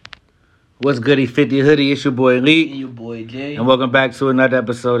What's goodie, 50 hoodie? It's your boy Leak. And your boy Jay. And welcome back to another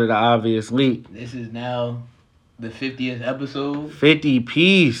episode of The Obvious Leak. This is now the 50th episode. 50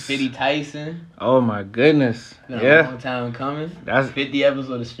 piece. 50 Tyson. Oh my goodness. Been a long time coming. That's 50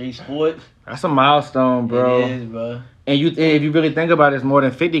 episode of Street Sports. That's a milestone, bro. It is, bro. And if you really think about it, it's more than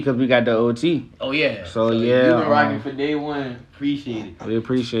 50 because we got the OT. Oh, yeah. So yeah. You've been rocking for day one. Appreciate it. We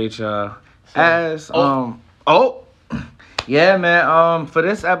appreciate y'all. Yeah, man. For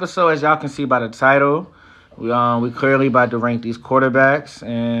this episode, as y'all can see by the title, we clearly about to rank these quarterbacks,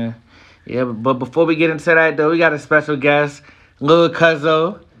 and yeah. But before we get into that, though, we got a special guest, Lil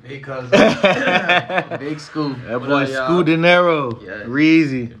Cuzzo. Big Cuzzo. Big Scu. That boy Scu Dinero. Yes.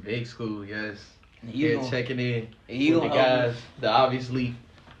 Reezy. Big Scu, yes. He checking in. He with the guys, the obvious leak.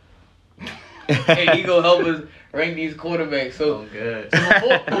 Hey, he gonna help us rank these quarterbacks. So good.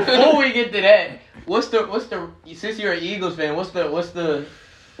 Before we get to that, what's the since you're an Eagles fan, what's the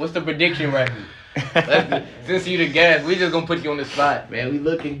prediction record? Since you the guest, we just gonna put you on the spot. Man, we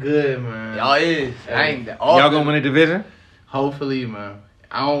looking good, man. Y'all is. Y'all gonna win the division? Hopefully, man.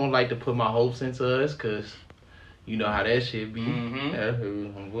 I don't like to put my hopes into us, cause you know how that shit be.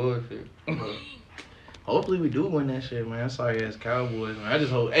 I'm bullshit. Hopefully we do win that shit, man. Sorry ass Cowboys, man. I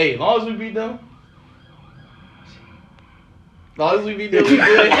just hope. Hey, as long as we beat them. As long as we beat them, we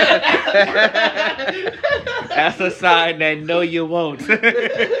good. That's a sign that no, you won't. That's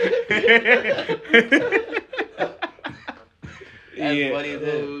funny as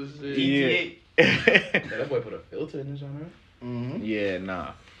hell. Yeah. That boy put a filter in his on Mm-hmm. Yeah,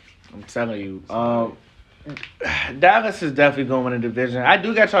 nah. I'm telling you. Dallas is definitely going to win the division. I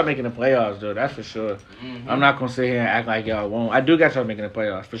do got y'all making the playoffs, though. That's for sure. Mm-hmm. I'm not going to sit here and act like y'all won't. I do got y'all making the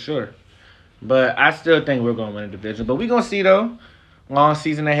playoffs, for sure. But I still think we're going to win the division. But we're going to see, though. Long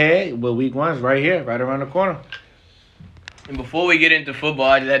season ahead. Well, week one's right here, right around the corner. And before we get into football,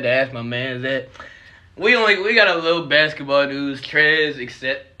 I just had to ask my man that we got a little basketball news. Trez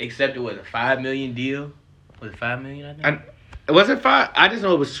accepted a $5 million deal. Was it $5 million? I think. Was it 5? I just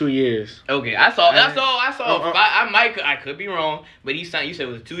know it was 2 years. Okay, I saw. I could be wrong, but he signed. You said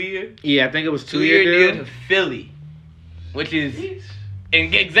it was 2 years. Yeah, I think it was 2 year deal to Philly, which is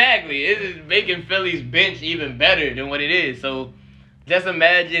exactly it is making Philly's bench even better than what it is. So, just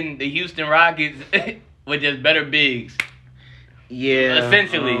imagine the Houston Rockets with just better bigs. Yeah,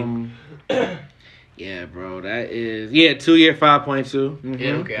 essentially. Yeah, bro, that is 2 year 5.2. Mm-hmm.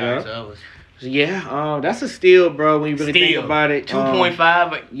 Yeah, okay, all right, so that was. Yeah, that's a steal, bro, when you really think about it.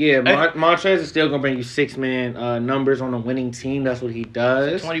 2.5. Yeah, Montrez is still going to bring you 6-man numbers on a winning team. That's what he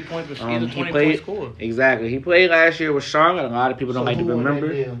does. 20 points. He's a 20-point scorer. Exactly. He played last year with Charlotte. A lot of people don't like to remember.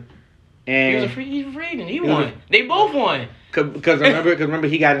 And he's a free agent. He won. They both won. Because remember,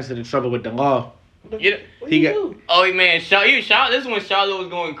 he got into the trouble with the law. Oh, man. Charlotte, this is when Charlotte was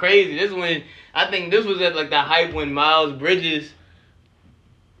going crazy. This is when, I think this was at like the hype when Miles Bridges,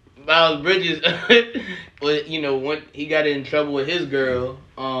 when he got in trouble with his girl,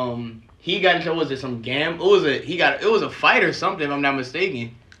 he got in trouble. Was it some gamble? It was a fight or something, if I'm not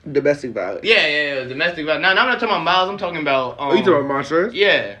mistaken. Domestic violence. Yeah, domestic violence. Now I'm not talking about Miles. I'm talking about. You talking about Montrez?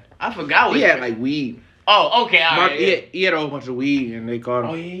 Yeah, I forgot what he had like weed. Oh, okay, all right. He had a whole bunch of weed, and they caught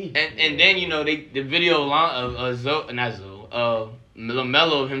him. Oh yeah. And then the video of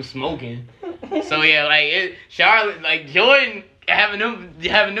LaMelo of him smoking. So yeah, Charlotte, like Jordan. Having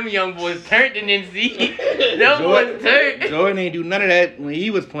them young boys turned and then see them boys turned. Jordan ain't do none of that when he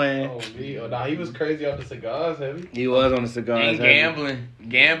was playing. He was crazy off the cigars, heavy. He was on the cigars. And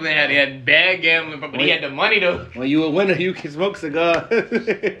gambling had bad gambling, but he had the money though. When you a winner, you can smoke cigars. Big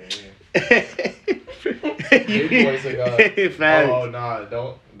boy cigars. Oh nah,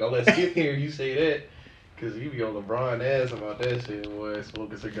 don't let Skip hear you say that. Cause he be on LeBron ass about that shit, boy,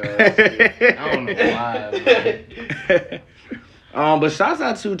 smoking cigars. I don't know why, man. But shouts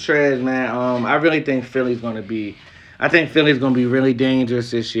out to Trez, man. I really think Philly's gonna be really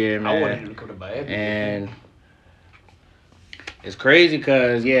dangerous this year, man. I wanted him to come to Miami. And it's crazy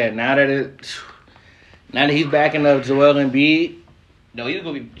because now that he's backing up Joel Embiid. No, he's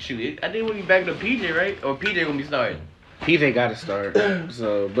gonna be I think we'll be backing up PJ, right? Or PJ gonna be starting. PJ got to start.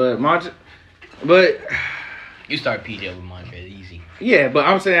 So, but you start PJ over Montrez easy. Yeah, but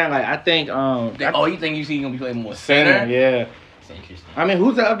I'm saying I think you think he's gonna be playing more center? Yeah. Interesting. I mean,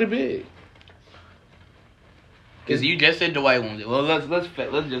 who's the other big? Because you just said Dwight wants it. Well, let's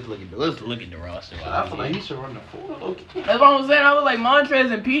just look at the roster. I feel like he should run the 4. That's what I'm saying. I was like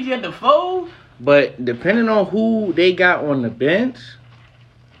Montrez and PG at the 4. But depending on who they got on the bench,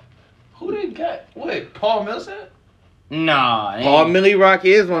 who they got? What? Paul Millsap? Nah. Paul Millie Rock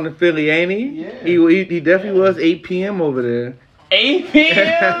is on the Philly, ain't he? Yeah. He definitely was 8 p.m. over there. 8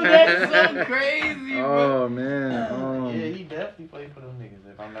 p.m. That's so crazy, bro. Oh man. Yeah, he definitely played for them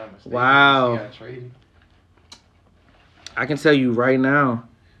niggas. If I'm not mistaken. Wow. He got traded. I can tell you right now,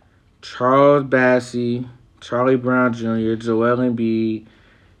 Charles Bassey, Charlie Brown Jr., Joel Embiid,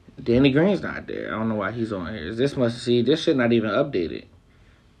 Danny Green's not there. I don't know why he's on here. This shit not even updated.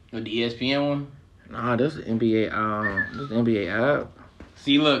 With the ESPN one? Nah, this is NBA. This is NBA app.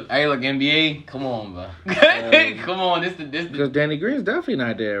 See, look, NBA. Come on, bro. Come on, this. Because Danny Green's definitely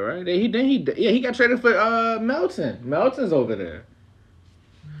not there, right? He got traded for Melton. Melton's over there.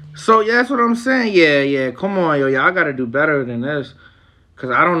 So yeah, that's what I'm saying. Yeah. Come on, yo, y'all gotta do better than this. Cause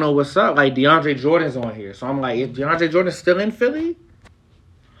I don't know what's up. Like DeAndre Jordan's on here, so I'm like, is DeAndre Jordan still in Philly?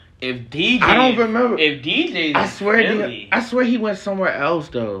 If DJ, I don't remember. If DJ's I swear, Philly, I swear he went somewhere else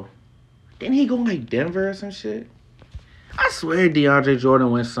though. Didn't he go like Denver or some shit? I swear DeAndre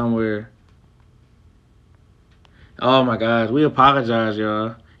Jordan went somewhere. Oh my gosh, we apologize,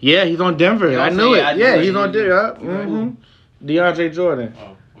 y'all. Yeah, he's on Denver. I knew it. Yeah, he's on Denver. DeAndre Jordan.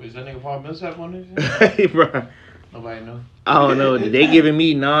 Oh, is that nigga Paul Millsap on this? Hey, bro. Nobody know. I don't know. They giving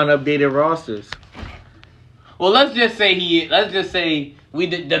me non-updated rosters. well, let's just say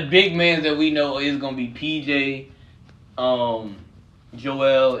the big man that we know is gonna be PJ,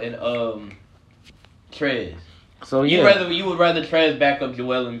 Joel, and Trez. So yeah, You would rather Trez back up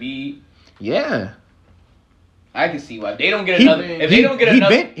Joel Embiid? yeah. I can see why they don't get another. If they don't get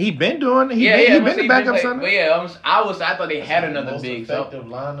another, he been doing. He been the backup center. But yeah, I thought they had another most big. effective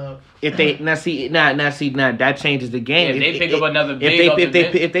lineup. If they that changes the game. Yeah, if they pick up another big.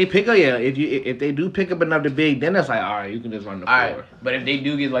 If they pick up if they do pick up another big, then it's like all right, you can just run the floor. All right, but if they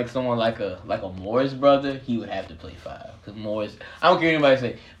do get like someone like a Morris brother, he would have to play 5 because Morris. I don't care what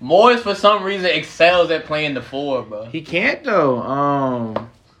anybody say. Morris for some reason excels at playing the 4, bro. He can't though.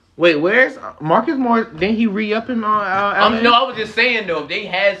 Wait, where's Marcus Morris? Didn't he re-up him on? No, I was just saying though. If they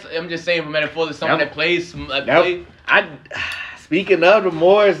had, I'm just saying for metaphor, someone that plays. Speaking of the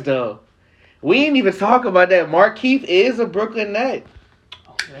Morris though, we didn't even talk about that. Markeith is a Brooklyn Net.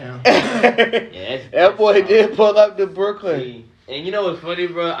 Oh, damn. That boy did pull up to Brooklyn. And you know what's funny,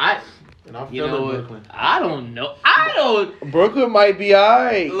 bro? Brooklyn. I don't know. Brooklyn might be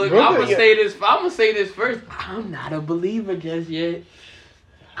alright. Look, I'm gonna say this first. I'm not a believer just yet.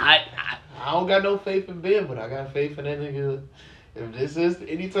 I don't got no faith in Ben, but I got faith in that nigga. If this is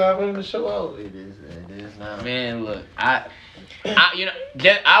any time for him to show out, it is now. Man, look, I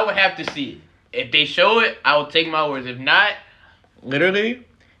would have to see it. If they show it, I will take my words. If not, literally,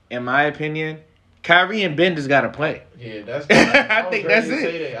 in my opinion, Kyrie and Ben just gotta play. Yeah, that's. I think that's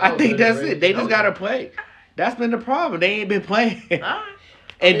it. I think that's it. They just gotta play. That's been the problem. They ain't been playing.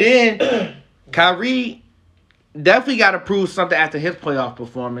 And then Kyrie definitely got to prove something after his playoff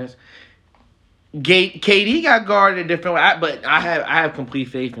performance. KD got guarded a different way, but I have complete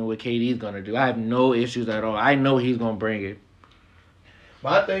faith in what KD's gonna do. I have no issues at all. I know he's gonna bring it.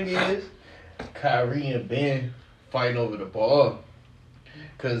 My thing is, Kyrie and Ben fighting over the ball,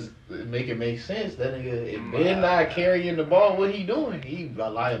 cause it make sense. That nigga, if Ben not carrying the ball, what he doing? He a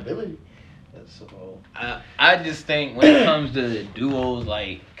liability. So I just think when it comes to duos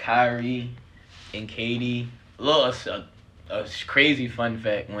like Kyrie and KD. Look, a crazy fun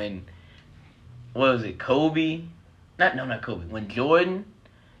fact when, what was it, Kobe? Not Kobe. When Jordan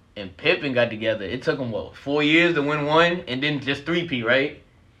and Pippen got together, it took them, 4 years to win one and then just 3-peat, right?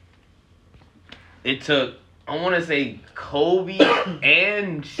 It took, I want to say, Kobe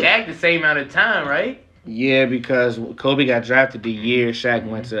and Shaq the same amount of time, right? Yeah, because Kobe got drafted the year Shaq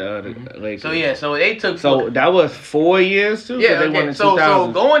went to the Lakers. So they took. So that was 4 years too. Yeah, they okay. won in So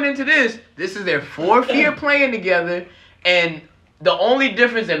 2000. Going into this is their 4th year playing together, and the only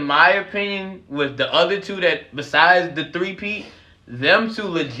difference, in my opinion, with the other two that besides the 3-peat, them two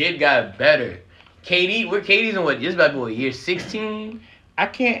legit got better. KD's in what? Just about to be year 16. I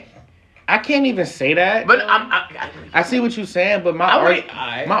can't even say that. But I see what you're saying, but my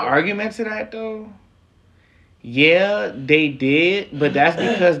argument to that though. Yeah, they did, but that's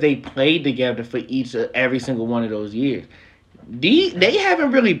because they played together for every single one of those years. They haven't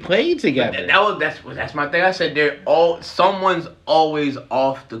really played together. That's my thing. I said someone's always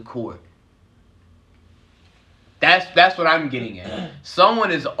off the court. That's what I'm getting at. Someone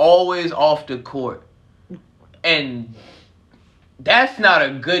is always off the court, and that's not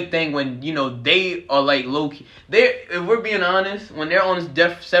a good thing when they are like low key. If we're being honest, when they're on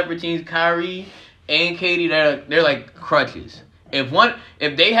separate teams, Kyrie and Katie, they're like crutches. If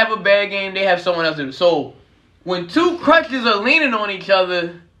they have a bad game, they have someone else to. So when two crutches are leaning on each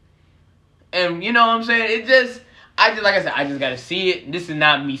other, and you know what I'm saying, I just gotta see it. This is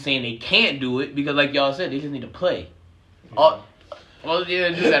not me saying they can't do it because, like y'all said, they just need to play. Well, yeah,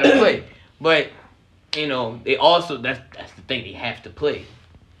 they just gotta play. But, you know, they also, that's the thing, they have to play.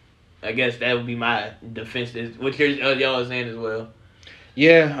 I guess that would be my defense. What y'all are saying as well.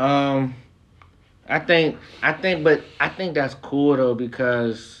 Yeah, I think that's cool though,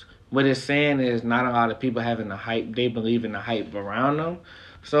 because what it's saying is not a lot of people having the hype. They believe in the hype around them,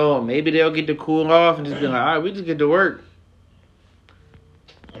 so maybe they'll get to cool off and just be like, all right, we just get to work.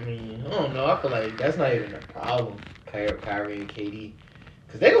 I mean, I don't know. I feel like that's not even a problem, Kyrie and KD,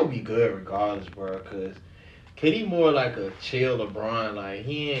 because they gonna be good regardless, bro. Because KD more like a chill LeBron. Like,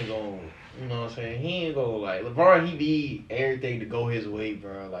 he ain't gonna, you know what I'm saying? He ain't gonna, like, LeBron, he need everything to go his way,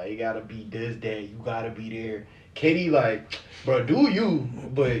 bro. Like, he gotta be this, that, you gotta be there. KD, like, bro, do you,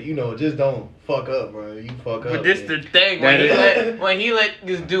 but, you know, just don't fuck up, bro. You fuck up. But this the thing, when he let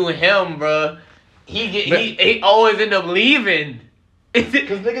this do him, bro, he always end up leaving.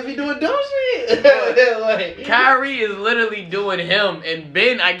 Because niggas be doing dumb shit. Like, Kyrie is literally doing him, and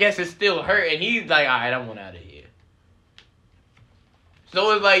Ben, I guess, is still hurt, and he's like, all right, I'm one out of here.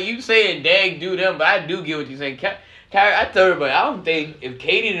 So it's like, you saying, dang, do them, but I do get what you're saying. Kyrie, I told everybody, I don't think, if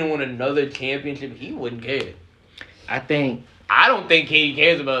KD didn't win another championship, he wouldn't care. I don't think KD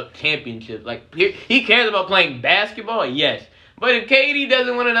cares about championships. Like, he cares about playing basketball, yes. But if KD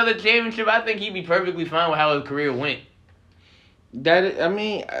doesn't win another championship, I think he'd be perfectly fine with how his career went. I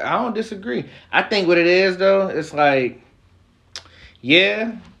don't disagree. I think what it is, though, it's like,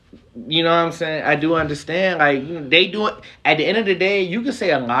 yeah, you know what I'm saying? I do understand. Like, you know, they do it. At the end of the day, you can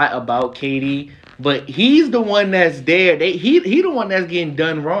say a lot about KD, but he's the one that's there. He the one that's getting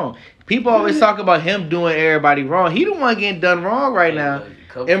done wrong. People always talk about him doing everybody wrong. He the one getting done wrong right now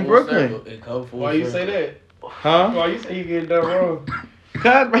in Brooklyn. Why you say that? Huh? Why you say he getting done wrong?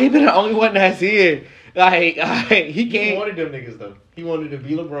 Because he been the only one that's here. Like, he wanted them niggas, though. He wanted to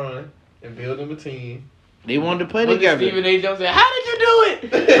be LeBron and build them a team. They wanted to play together. Stephen A. Jones said, how did you do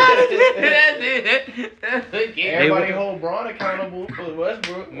it? How did you That's it. Everybody hold Braun accountable for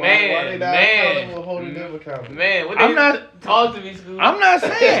Westbrook. Why they not accountable holding them accountable? Man, talk to me, Scu. I'm not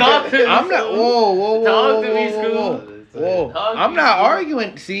saying. Talk to me, I'm not. Whoa. Talk to me, Scu. Whoa. I'm not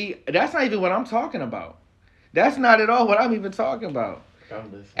arguing. See, that's not even what I'm talking about. That's not at all what I'm even talking about.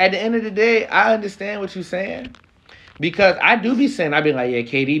 At the end of the day, I understand what you're saying. Because I do be saying, I be like, yeah,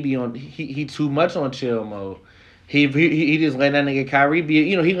 KD be on, he too much on chill mode. He just let that nigga Kyrie be,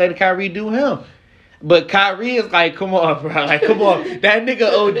 you know, he let Kyrie do him. But Kyrie is like, come on, bro. Like, come on. That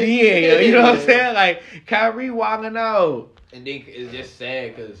nigga ODing, you know what I'm saying? Like, Kyrie wilding out. And then it's just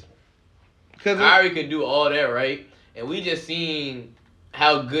sad because Kyrie could do all that, right? And we just seen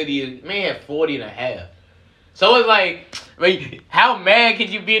how good he is. Man, he had 40 and a half. So it's like, how mad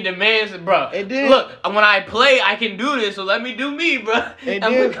can you be in the man's, bro? Look, when I play, I can do this, so let me do me, bro. I'm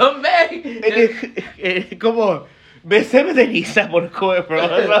gonna come back. Come on. Ben Simmons ain't he step on the court, bro.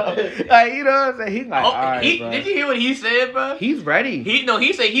 So, like, you know what I'm saying? He's like, all right, bro. Did you hear what he said, bro? He's ready.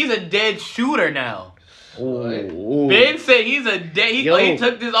 He said he's a dead shooter now. Ooh. Ben said he's a dead. He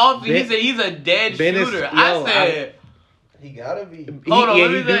took this off. He said he's a dead shooter. I said. He gotta be. Hold on, let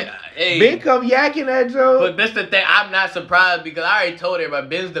me say. Hey, Ben come yakking that joke. But that's the thing. I'm not surprised because I already told everybody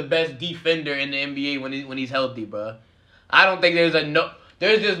Ben's the best defender in the NBA when he's healthy, bro. I don't think there's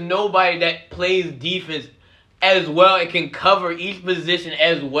just nobody that plays defense as well and can cover each position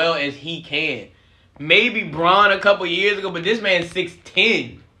as well as he can. Maybe Braun a couple years ago, but this man's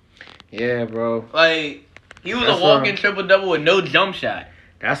 6'10". Yeah, bro. Like, he was a walking triple-double with no jump shot.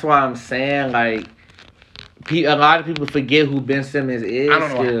 That's why I'm saying, like, a lot of people forget who Ben Simmons is. I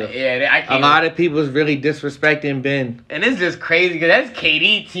don't know. I can't. A lot of people is really disrespecting Ben. And it's just crazy because that's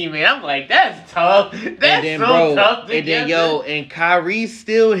KD teammate. I'm like, that's tough. That's tough to get. And Kyrie's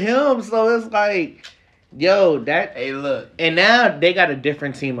still him. So it's like, Hey, look. And now they got a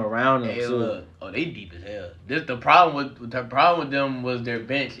different team around them. Hey, look. Oh, they deep as hell. The problem with them was their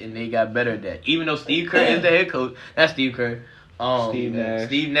bench, and they got better at that. Even though Steve Kerr is the head coach, that's Steve Kerr. Steve Nash.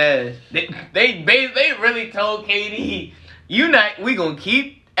 They really told KD, we gonna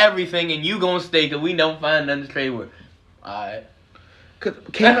keep everything and you gonna stay because we don't find nothing to trade with. Alright.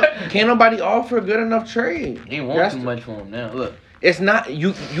 Can't nobody offer a good enough trade. They want too much for him now. Look. It's not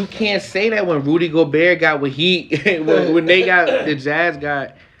you can't say that when Rudy Gobert got what when they got the Jazz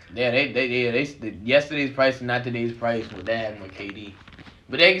got. Yeah, they yesterday's price and not today's price with that with KD.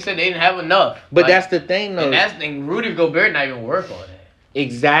 But like you said, they didn't have enough. But that's the thing, though. And that's the thing. Rudy Gobert not even worth all that.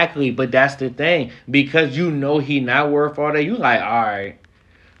 Exactly, but that's the thing. Because you know he not worth all that. You like, all right.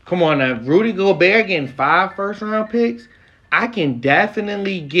 Come on now. Rudy Gobert getting 5 first-round picks. I can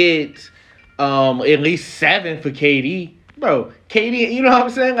definitely get at least 7 for KD. Bro, KD, you know what I'm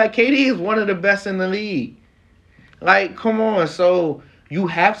saying? Like, KD is one of the best in the league. Like, come on. So you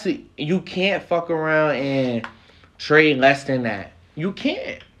can't fuck around and trade less than that. You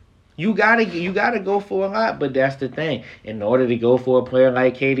can't. You gotta go for a lot, but that's the thing. In order to go for a player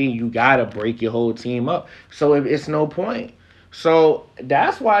like KD, you gotta break your whole team up. So it's no point. So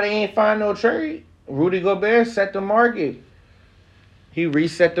that's why they ain't find no trade. Rudy Gobert set the market. He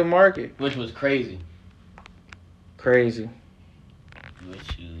reset the market. Which was crazy. Crazy.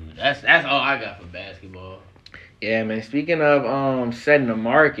 That's all I got for basketball. Yeah, man. Speaking of setting the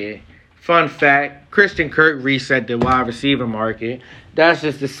market, fun fact: Christian Kirk reset the wide receiver market. That's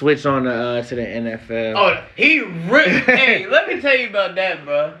just the switch on to the NFL. Oh, he ripped. Hey, let me tell you about that,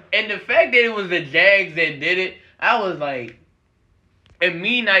 bro. And the fact that it was the Jags that did it, I was like, and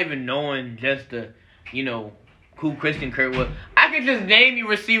me not even knowing just who Christian Kirk was, I could just name you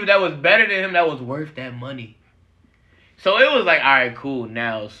receiver that was better than him that was worth that money. So it was like, all right, cool.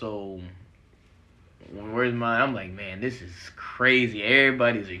 Now, so where's mine? I'm like, man, this is crazy.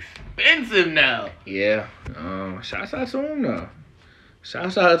 Everybody's expensive now. Yeah. Shouts out to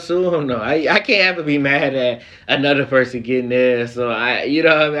him though. I can't ever be mad at another person getting there. So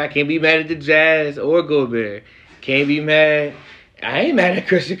I can't be mad at the Jazz or Gobert. Can't be mad. I ain't mad at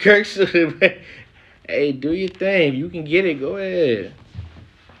Christian Kirk. Hey, do your thing. You can get it. Go ahead.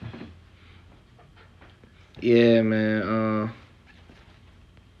 Yeah, man.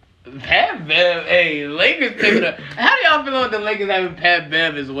 Pat Bev, hey, Lakers picking up. How do y'all feel about the Lakers having Pat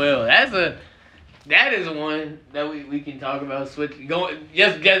Bev as well? That is one that we can talk about.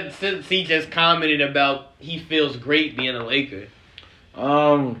 Since he just commented about he feels great being a Laker.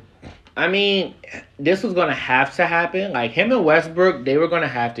 I mean, this was gonna have to happen. Like him and Westbrook, they were gonna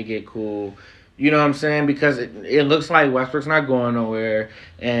have to get cool. You know what I'm saying? Because it looks like Westbrook's not going nowhere.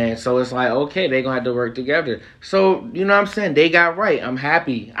 And so it's like, okay, they're going to have to work together. So, you know what I'm saying? They got right. I'm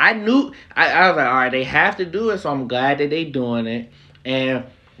happy. I was like, all right, they have to do it. So I'm glad that they doing it. And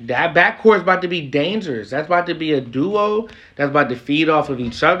that backcourt's about to be dangerous. That's about to be a duo that's about to feed off of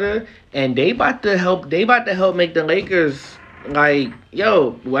each other. And they about to help make the Lakers like,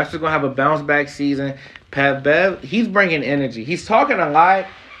 yo, Westbrook's going to have a bounce back season. Pat Bev, he's bringing energy. He's talking a lot.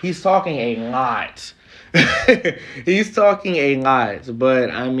 He's talking a lot. But,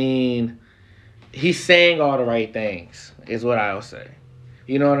 I mean, he's saying all the right things, is what I would say.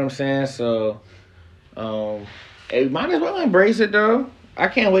 You know what I'm saying? So, might as well embrace it, though. I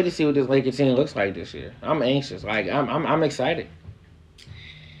can't wait to see what this Lakers team looks like this year. I'm anxious. Like, I'm excited.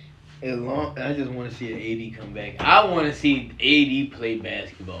 I just want to see an AD come back. I want to see AD play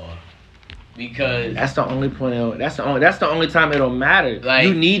basketball. Because that's the only point. That's the only time it'll matter. Like,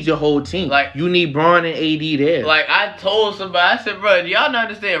 you need your whole team. Like, you need Braun and AD there. Like I told somebody, I said, bro, do y'all not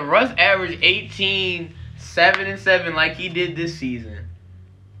understand? Russ averaged 18, 7 and 7 like he did this season.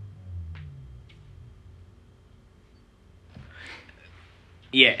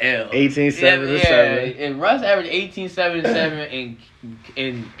 Yeah, L. 18, 7 and 7. And Russ averaged 18, 7 and 7,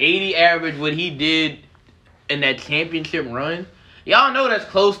 and 80 average what he did in that championship run. Y'all know that's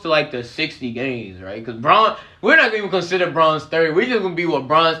close to like the 60 games, right? Because Braun, we're not going to consider Braun's 30. We're just going to be what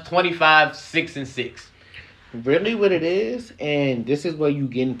Braun's 25, 6 and 6. Really what it is, and this is what you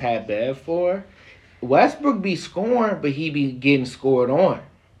getting Pat Bev for, Westbrook be scoring, but he be getting scored on.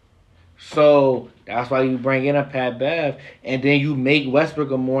 So that's why you bring in a Pat Bev, and then you make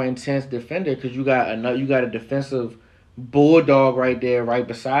Westbrook a more intense defender because you got a defensive bulldog right there, right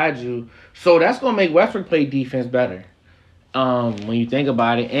beside you. So that's going to make Westbrook play defense better. When you think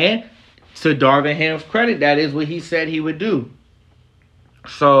about it, and to Darvin Ham's credit, that is what he said he would do.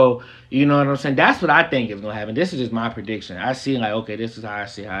 So, you know what I'm saying? That's what I think is going to happen. This is just my prediction. I see like, okay, this is how I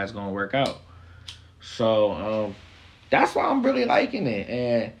see how it's going to work out. So, that's why I'm really liking it.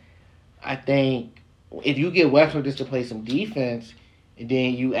 And I think if you get Westbrook just to play some defense, and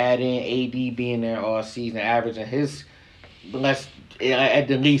then you add in AD being there all season, averaging his at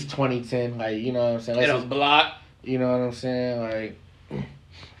the least 20-10, like, you know what I'm saying? And a block. You know what I'm saying? Like,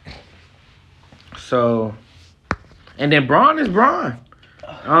 so, and then Braun is Braun.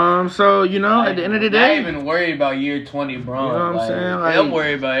 So, you know, at the end of the day, I'm not even worried about year 20 Braun. You know what I'm saying? Like, I'm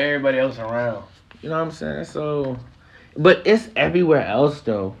worried about everybody else around. You know what I'm saying? So, but it's everywhere else,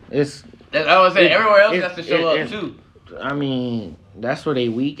 though. That's what I was saying. Everywhere else has to show up, too. I mean, that's where they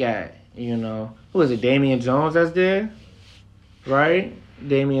weak at, you know. Who is it, Damian Jones that's there? Right?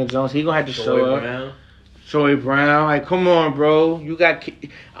 Damian Jones. He going to have to show up. Troy Brown, like, come on, bro. You got,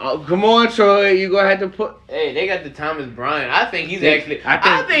 come on, Troy. You gonna have to put. Hey, they got the Thomas Bryant. I think he's actually.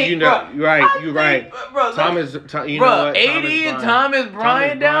 I think you know, bro, you're right. Bro, Thomas, you know what? AD and Thomas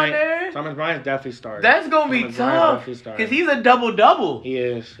Bryant down there. Thomas Bryant's definitely starting. That's gonna be tough because he's a double. He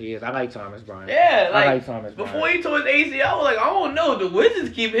is. I like Thomas Bryant. Yeah, I like Thomas Bryant. Before he tore his ACL, I was like, I don't know. The Wizards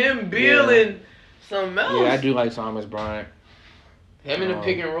keep him, Bill, and something else. Yeah, I do like Thomas Bryant. Him in the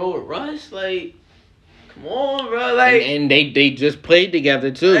pick and roll with Russ, like, come on, bro. Like, and they just played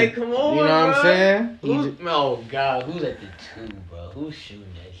together too. Like, come on, you know what I'm saying? Oh God, who's at the 2, bro? Who's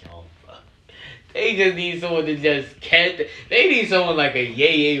shooting that shot, bro? They just need someone to just catch. They need someone like a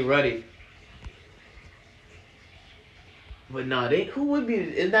Yay running. But nah, who would be?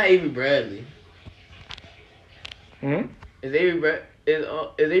 It's not Avery Bradley. Hmm. Is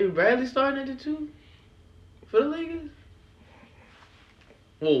Avery Bradley starting at the 2 for the Lakers?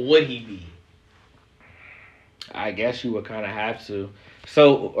 Well, would he be? I guess you would kind of have to.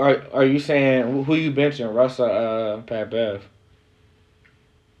 So, are you saying who you benching, Russ or Pat Bev?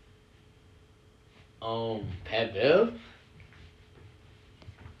 Pat Bev.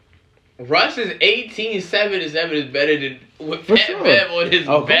 Russ is 18-7 is better than with Pat Bev on his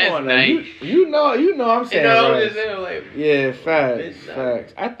best night. You know I'm saying. I'm just saying, like, yeah,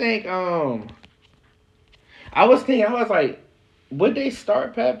 facts. I think I was like, would they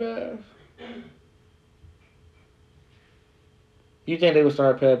start Pat Bev? You think they would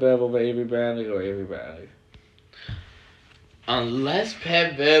start Pat Bev over Avery Bradley or Avery Bradley? Unless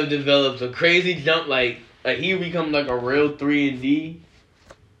Pat Bev develops a crazy jump, like he becomes like a real 3-and-D.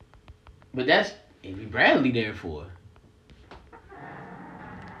 But that's Avery Bradley there for.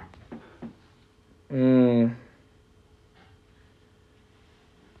 I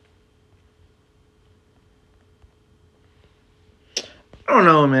don't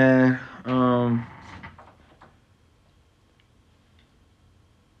know, man.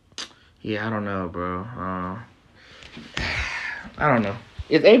 Yeah, I don't know, bro. I don't know.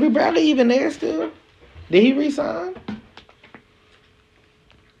 Is Avery Bradley even there still? Did he resign?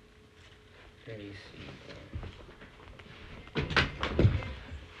 Let me see.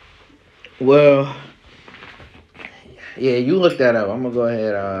 Well, yeah, you look that up. I'm gonna go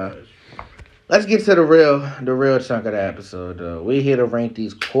ahead. Let's get to the real chunk of the episode, though. We're here to rank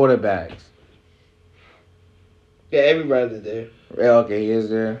these quarterbacks. Yeah, Avery Bradley's there. Okay, he is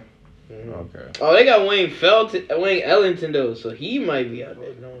there. Mm-hmm. Okay. Oh, they got Wayne Ellington though, so he might be out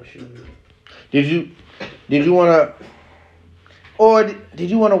there. No shoot. Did you want to, or did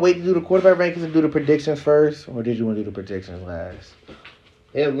you want to wait to do the quarterback rankings and do the predictions first, or did you want to do the predictions last?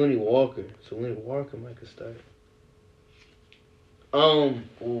 They have Looney Walker, so Looney Walker might could start.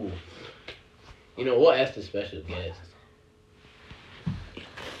 Ooh. You know, we'll ask the special guest.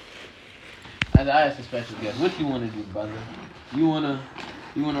 As I asked the special guest, what you want to do, brother? You wanna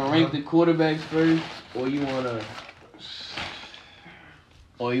rank the quarterbacks first, or you wanna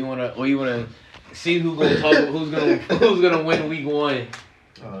see who's gonna win week 1?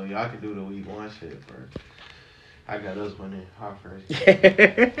 Oh, y'all can do the week 1 shit first. I got us winning hot first.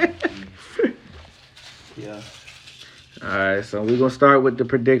 Yeah. All right, so we're gonna start with the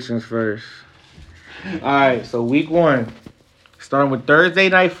predictions first. All right, so week 1, starting with Thursday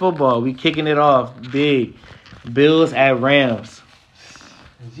night football, we kicking it off big. Bills at Rams.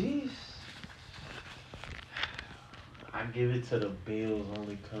 Jeez. I give it to the Bills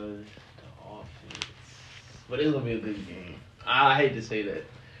only because the offense. But it's gonna be a good game. I hate to say that.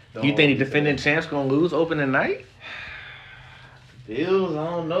 You think the defending champs gonna lose opening night? Bills, I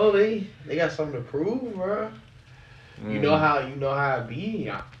don't know. They got something to prove, bro. You know how it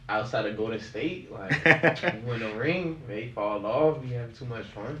be outside of Golden State. Like you win a ring, they fall off. You have too much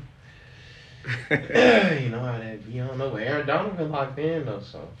fun. You know how that be. I don't know. Aaron Donald been locked in though,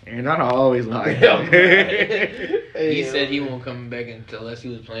 so. Aaron Donald always locked in. He said he won't come back unless he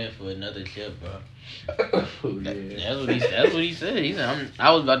was playing for another chip, bro. That's what he said. He said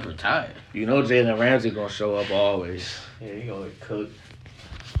I was about to retire. You know Jalen Ramsey gonna show up always. Yeah, he gonna get cooked.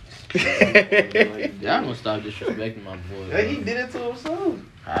 Y'all gonna stop disrespecting my boy. Yeah, he did it to himself.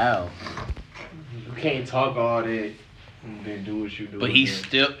 How? You can't talk all that and then do what you do. But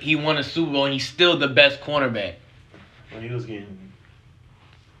he won a Super Bowl and he's still the best cornerback. When he was getting,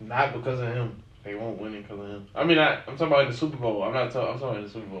 not because of him. They won't win it because of him. I mean, I'm talking about in the Super Bowl. I'm talking about the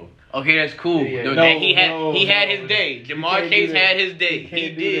Super Bowl. Okay, that's cool. Yeah. He had his day. Jamar Chase had his day. He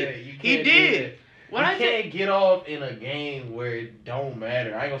did. You can't get off in a game where it don't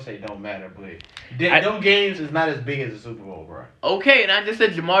matter. I ain't gonna say it don't matter, but them games is not as big as the Super Bowl, bro. Okay, and I just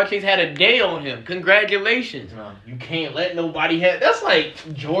said Jamar Chase had a day on him. Congratulations. No, you can't let nobody have. That's like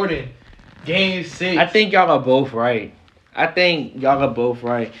Jordan, Game 6. I think y'all are both right.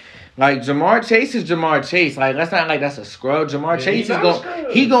 Like Jamar Chase is Jamar Chase. Like that's not like that's a scrub. Jamar Chase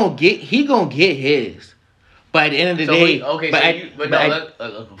is gonna get his. But at the end of the day,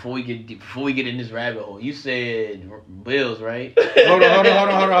 before we get in this rabbit hole, you said Bills, right? hold on.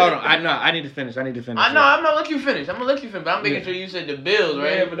 I need to finish. I know. I'm gonna let you finish. But I'm making sure you said the Bills,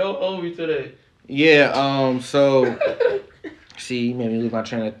 right? Yeah, but don't hold me to that. Yeah. So, see, you made me lose my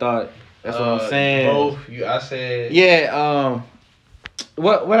train of thought. That's what I'm saying. Both. I said. Yeah.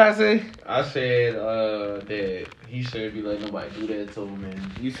 What I say? I said that he shouldn't be letting nobody do that to him.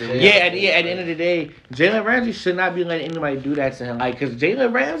 And you said at the end of the day, Jalen Ramsey should not be letting anybody do that to him. Like, cause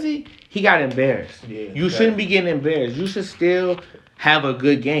Jalen Ramsey, he got embarrassed. Yeah, you shouldn't be getting embarrassed. You should still have a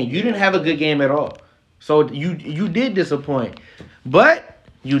good game. You didn't have a good game at all, so you did disappoint. But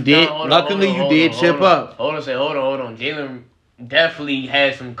you did. Luckily, you did chip up. Hold on. Jalen definitely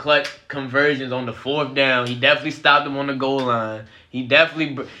had some clutch conversions on the 4th down. He definitely stopped him on the goal line. He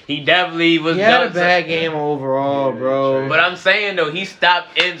definitely was. He had a bad game overall, bro. But I'm saying though, he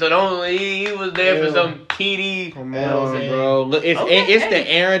stopped in, so he was there for some TD. Come on, bro. Look, it's the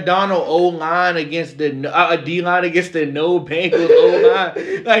Aaron Donald O line against the D line against the no Bengals O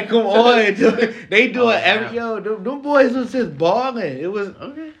line. Like, come on, dude. They doing them boys was just balling. It was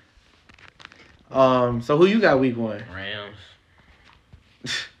okay. So who you got week 1? Rams.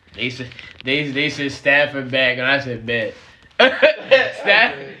 They said Stafford back, and I said bet.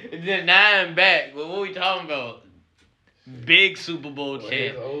 Stafford 9 back. But what we talking about? Big Super Bowl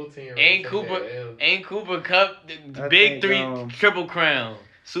champ. Ain't Cooper Cup big 3 triple crown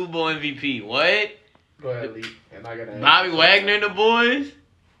Super Bowl MVP. What? Go ahead, Lee. And I gotta Bobby Wagner and the boys.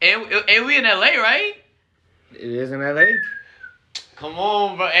 And we in LA, right? It is in LA. Come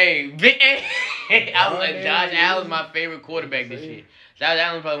on, bro. Hey, I was like, Josh Allen's my favorite quarterback this year. Josh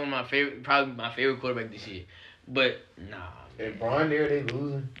Allen's probably my favorite quarterback this year. But nah. If Braun there, they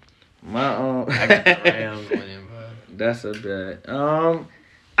losing. I got the Rams winning, bro. That's a bet. I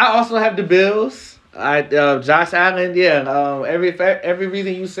also have the Bills. Josh Allen. Yeah. Every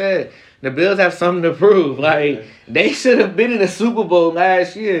reason you said, the Bills have something to prove. Like, they should have been in the Super Bowl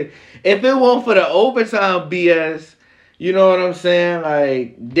last year. If it weren't for the overtime BS, you know what I'm saying?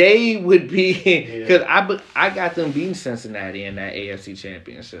 Like, they would be, because I got them beating Cincinnati in that AFC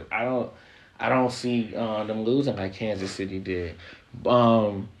Championship. I don't see them losing like Kansas City did.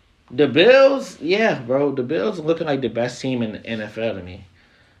 The Bills, bro. The Bills are looking like the best team in the NFL to me.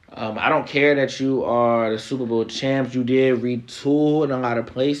 I don't care that you are the Super Bowl champs. You did retool in a lot of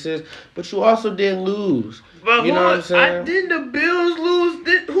places, but you also didn't lose. But you know what I'm saying? Didn't the Bills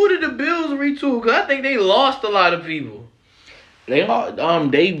lose? Who did the Bills retool? Because I think they lost a lot of people. They lost.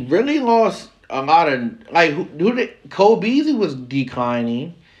 They really lost a lot of Cole Beasley was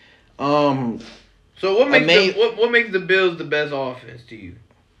declining. So what makes the Bills the best offense to you,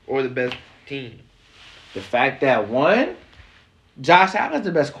 or the best team? The fact that one, Josh Allen's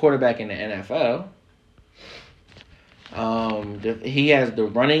the best quarterback in the NFL. He has the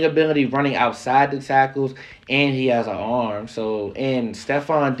running ability, running outside the tackles, and he has an arm. So, and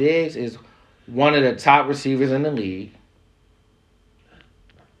Stephon Diggs is one of the top receivers in the league.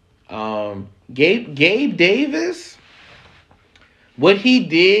 Gabe Davis, what he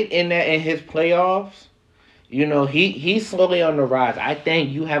did in his playoffs, he's slowly on the rise. I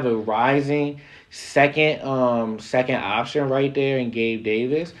think you have a rising second option right there in Gabe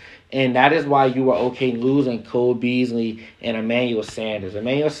Davis, and that is why you were okay losing Cole Beasley and Emmanuel Sanders.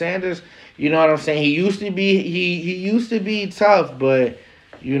 Emmanuel Sanders, you know what I'm saying? He used to be tough, but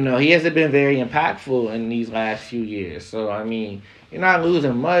he hasn't been very impactful in these last few years. So I mean, you're not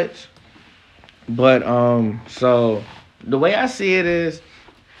losing much, but so the way I see it is,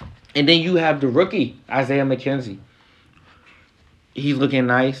 and then you have the rookie Isaiah McKenzie. He's looking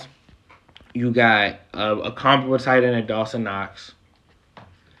nice. You got a comparable tight end at Dawson Knox,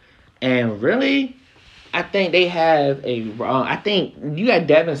 and really, I think they have I think you got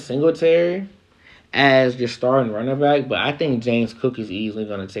Devin Singletary as your starting running back, but I think James Cook is easily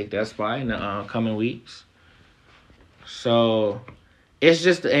going to take that spot in the coming weeks. So it's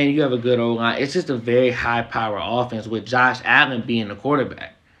just, and you have a good O-line. It's just a very high-power offense with Josh Allen being the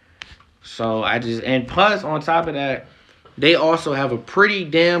quarterback. So and plus, on top of that, they also have a pretty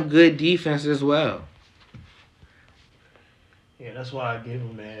damn good defense as well. Yeah, that's why I give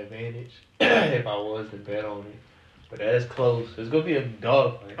them that advantage if I was to bet on it. But that's close. It's going to be a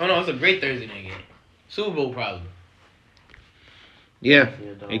dog fight. Oh, no, it's a great Thursday night game. Super Bowl probably. Yeah,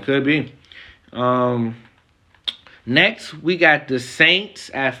 it could be. Next, we got the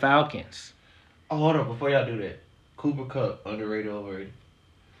Saints at Falcons. Oh, hold on. Before y'all do that, Cooper Kupp, underrated, overrated?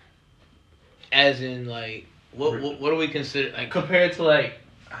 As in, like, what do we consider? Like, compared to, like,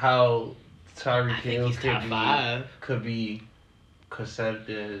 how Tyreek Hill could be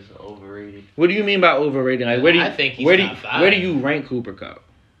Accepted as overrated. What do you mean by overrated? Like, where do you, I think he's where top do, five. where do you rank Cooper Kupp?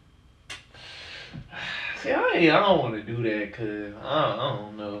 See, I don't want to do that because I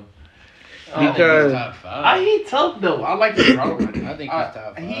don't know. Because top five. He tough though. I like his route running. I think he's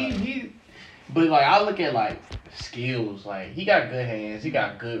top five. But like I look at like skills. Like he got good hands. He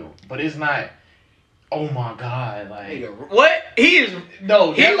got good, but it's not. Oh my god! Like What? He is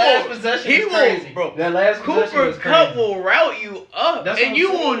no. He That last will- possession he was will- crazy, bro. That last possession Cooper was Kupp crazy. will route you up, That's what and I'm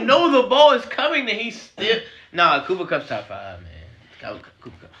you will saying. know the ball is coming. And he's still Cooper Kupp's top five, man. Cooper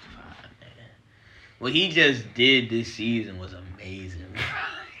Kupp's top five, man. What he just did this season was amazing.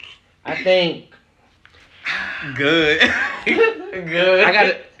 I think Good. Good.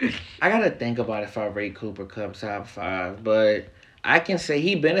 I gotta think about if I rate Cooper Kupp top 5, but I can say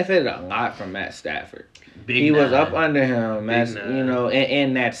he benefited a lot from Matt Stafford. He was up under him, as you know,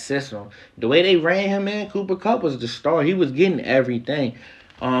 in that system. The way they ran him in, Cooper Kupp was the star. He was getting everything.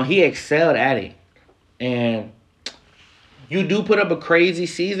 He excelled at it, and you do put up a crazy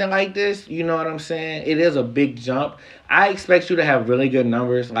season like this, you know what I'm saying? It is a big jump. I expect you to have really good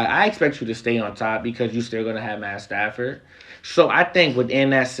numbers. Like, I expect you to stay on top because you're still going to have Matt Stafford. So, I think within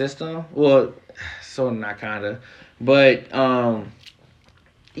that system, well, so not kind of, but,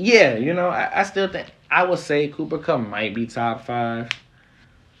 yeah, you know, I still think, I would say Cooper Kupp might be top 5.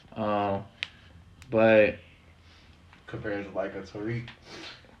 But compared to like a Tariq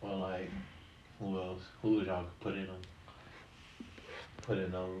or like who else? Who would y'all put in them? Put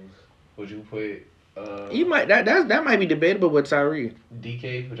in those? Would you put? you might that might be debatable with Tyreek.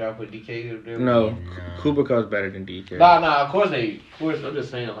 DK? Would y'all put DK there? No, Cooper Kupp's better than DK. Nah. Of course I'm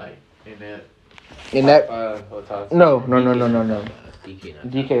just saying like in that. In that, top 5 or top 6. no. DK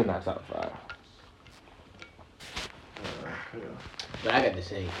DK is not top 5. But I got the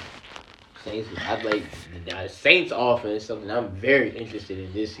Saints. I like the Saints offense. Something I'm very interested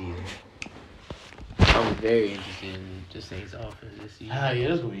in this season. I'm very interested in the Saints offense this season. Yeah,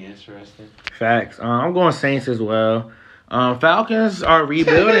 this gonna be interesting. Facts. I'm going Saints as well. Falcons are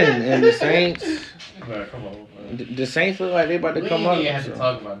rebuilding, and the Saints. Bro, come on. The Saints look like they about to come up. We have to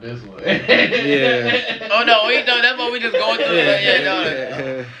talk about this one. Yeah. Oh no, that's what we just going through.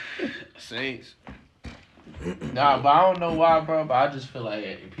 Yeah. Saints. Nah, but I don't know why, bro. But I just feel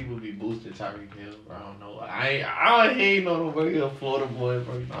like people be boosting Tyreek Hill, bro. I don't know. I ain't know no bro. He a Florida boy,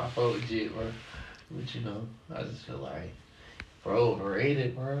 bro. You know, I fuck legit, bro. But you know, I just feel like, bro,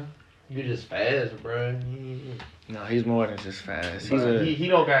 overrated, bro. You just fast, bro. No, he's more than just fast. He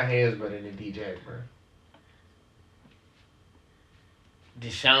don't got hands better than DJ, bro.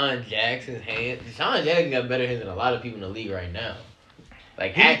 Deshaun Jackson's hands. Deshaun Jackson got better hands than a lot of people in the league right now.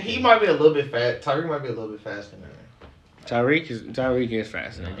 Like He might be a little bit fast. Tyreek might be a little bit faster than him. Tyreek is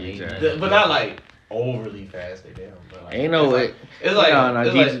faster than DJ. But not like overly fast than him. But like, Ain't no way. It's like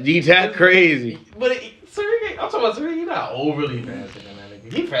DJ crazy. But Tyreek, I'm talking about Tyreek. He's not overly faster than that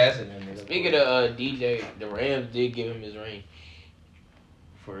nigga. He faster than nigga. Speaking of DJ, the Rams did give him his ring.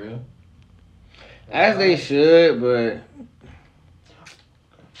 For real. As they should, but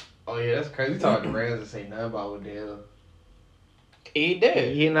Oh yeah, that's crazy. We talking the Rams and say nothing about Odell. He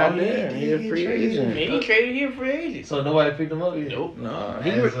did. he not there. He a free agent. He traded here for agent. So nobody picked him up yet. Nope. No,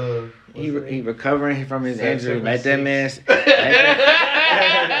 He he recovering from his injury. Let that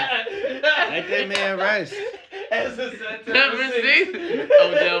man rest. As a Number 6,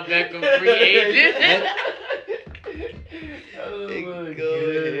 Odell Beckham free agent. Oh my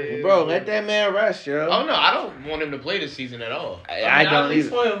God. Bro, let that man rest, yo. Oh no, I don't want him to play this season at all. I don't at least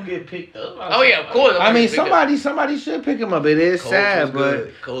either. want him to get picked up. Oh yeah, of course. I mean, somebody should pick him up. It is Colts sad, was but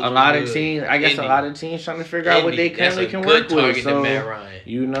good. Colts a was lot of good. teams, I guess Indy. a lot of teams trying to figure out what they currently can work with. So, Matt Ryan.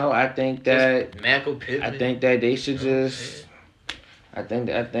 you know, I think that Michael Pittman. I think that they should just. I think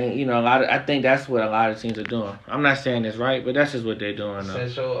you know I think that's what a lot of teams are doing. I'm not saying it's right, but that's just what they're doing. Though.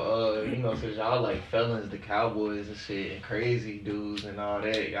 Since since y'all like felons, the Cowboys and shit, and crazy dudes and all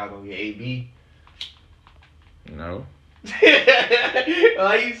that, y'all gonna get AB. No.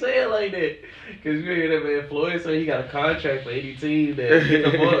 Why you say it like that? Cause you hear that man Floyd say he got a contract for any team that pick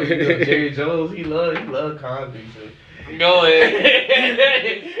him up. You know, Jerry Jones, he love convicts. So. Go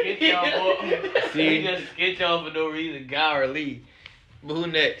ahead. He just skit y'all for no reason. Guy or Lee. But who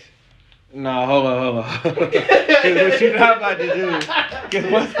next? No, hold on. What you not about to do?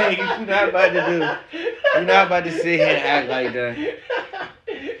 Cause one thing you not about to do. You're not about to sit here and act like that.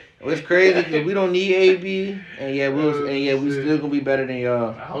 It's crazy because we don't need AB, and we still gonna be better than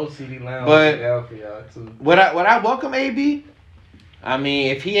y'all. I hope CD Lamb But down for y'all too. Would I welcome AB? I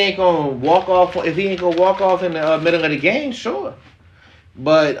mean, if he ain't gonna walk off in the middle of the game, sure.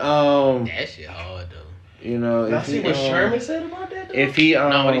 But That shit hard though. You know, Now see what Sherman said about that. Though? If he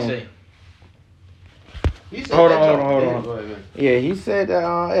No, what he say? He said Hold that on. Go ahead. Yeah, he said that.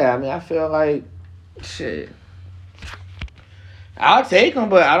 Yeah, I mean, I feel like shit. I'll take him,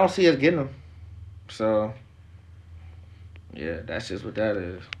 but I don't see us getting him. So, yeah, that's just what that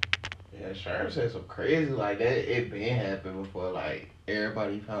is. Yeah, Sherman said some crazy like that. It been happened before. Like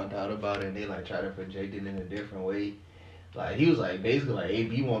everybody found out about it, and they like try to project it in a different way. Like he was like basically like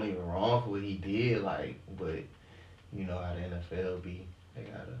AB won't even wrong for what he did. Like, but you know how the NFL be. They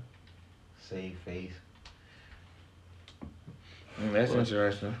gotta save face. That's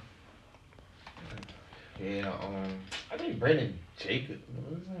interesting. Yeah, I think Brandon Jacob.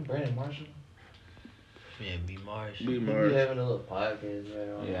 What's his name? Brandon Marshall. Yeah, B. Marsh. B. He Marsh. be having a little podcast,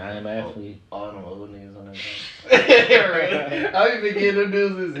 man. Yeah, I am athlete. All them old niggas on that thing. I be getting them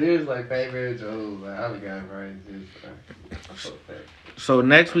dudes his ears like Fat Man Jones. Like, I be got right. I'm so fat. So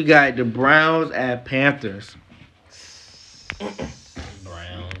next we got the Browns at Panthers.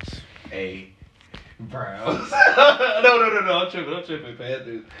 Browns. Hey. Browns. No. I'm tripping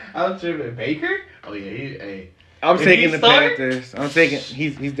Panthers. I'm tripping Baker. Oh yeah, I'm If taking he the start- Panthers. I'm taking.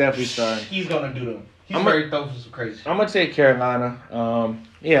 He's definitely starting. he's gonna do them. He's I'm very throw for some crazy. I'm gonna take Carolina.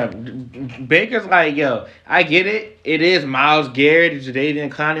 Yeah, Baker's like, yo, I get it. It is Myles Garrett, Jadeveon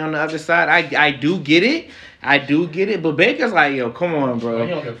Clowney on the other side. I do get it. But Baker's like, yo, come on, He bro.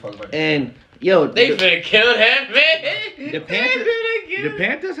 don't give a fuck about that. And yo, They finna kill that man. The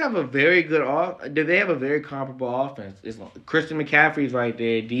Panthers have a very good they have a very comparable offense. It's Christian McCaffrey's right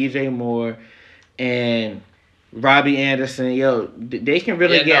there, DJ Moore, and Robbie Anderson. Yo, they can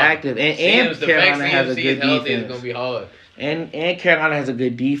really get active. And Carolina has a good healthy is defense. gonna be hard. And Carolina has a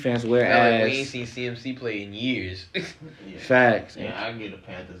good defense. We Whereas ain't seen CMC play in years. facts. Yeah, I give the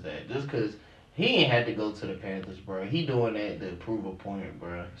Panthers that. Just because he ain't had to go to the Panthers, bro. He doing that to prove a point,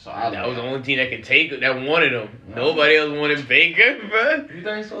 bro. So That was the only team that could take it, that wanted him. Nobody else wanted Baker, bro. You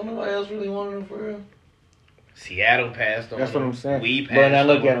think so? Nobody else really wanted him for real? Seattle passed on That's what him. I'm saying. We passed But now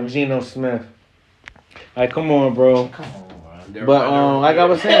look on at him, Geno Smith. Like, come on, bro. Come on, bro. But like I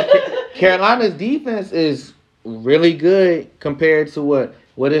was saying, Carolina's defense is really good compared to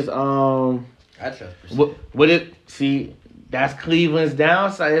what is I trust what it see. That's Cleveland's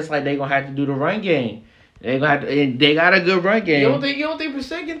downside. It's like they gonna have to do the run game. They got a good run game. You don't think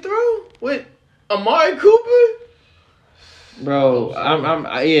Brissett can throw with Amari Cooper? Bro,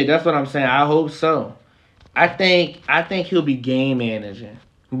 yeah, that's what I'm saying. I hope so. I think he'll be game managing.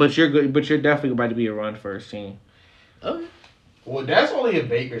 But you're good. But you're definitely about to be a run first team. Okay. Well, that's only if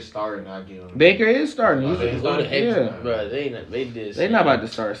Baker's starting. I give him. Baker is starting. Oh, He's- they started? yeah. Bro, they did. They're not about to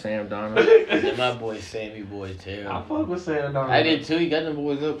start Sam Donald. And my boy Sammy boy I terrible. fuck with Sam Darnold. I did too. He got them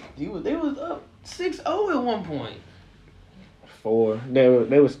boys up. They was up 6-0 at one point. 4. They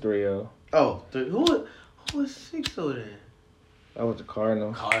was 3-0. Oh, who was 6-0 then? That was the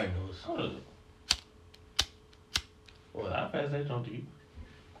Cardinals. Cardinals. Well, how fast they jumped you?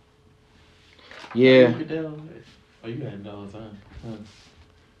 Yeah, You could tell. Oh, you had no time.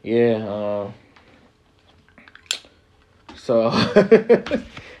 yeah. So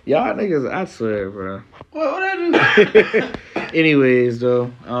y'all niggas, I swear, bro. What I do? Anyways,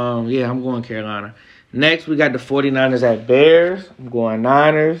 though, yeah, I'm going Carolina. Next, we got the 49ers at Bears. I'm going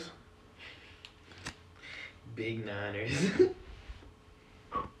Niners. Big Niners.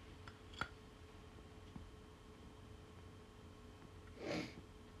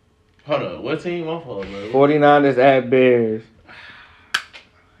 Hold up, what team I'm for, bro? 49ers at Bears.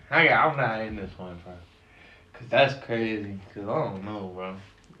 I'm not in this one, bro. Cause that's crazy. Cause I don't know, bro.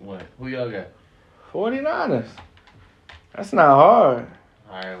 What? Who y'all got? 49ers. That's not hard.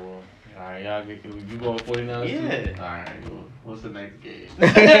 Alright, well. Alright, y'all get you going 49ers? Yeah. Too? Alright, well, what's the next game?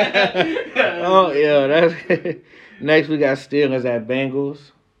 Oh, yeah, that's next we got Steelers at Bengals.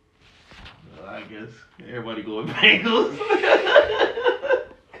 Well, I guess everybody going Bengals.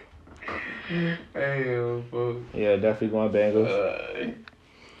 Hey, yo, folks. Yeah, definitely going Bengals.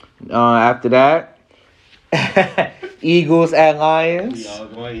 After that, Eagles at Lions. We all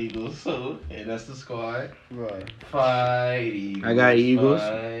going Eagles, so and that's the squad. Right. Fight Eagles. I got Eagles.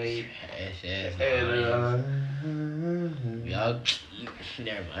 Fight. Y'all,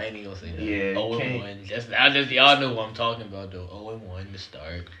 never mind. I ain't even gonna say that. Yeah, 0-1. Just y'all know what I'm talking about though. 0-1 to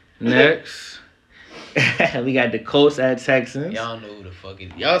start. Next, we got the Colts at Texans. Y'all know who the fuck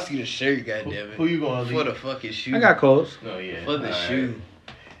is. Y'all see the shirt, goddammit. Who you going to For lead? the fucking shoe. I got Colts. No, yeah. For the Alright. shoe.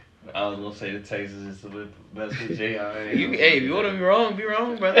 I was gonna say the Texans is the best with J.R. Hey, if you wanna be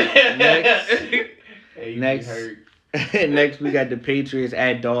wrong, brother. Next. Hey, you Next. hurt. Next, we got the Patriots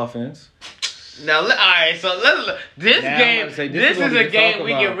at Dolphins. Now, all right, so this Now, I'm game. about to say, This what is we a can game talk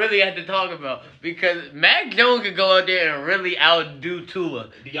we about. can really have to talk about because Mac Jones could go out there and really outdo Tua.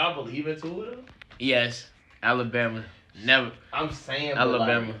 Do y'all believe in Tua though? Yes, Alabama. Never. I'm saying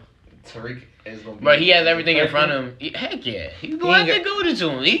Alabama. Like, Tariq is gonna be. But he has everything in front of him. Heck yeah, he's gonna have to go to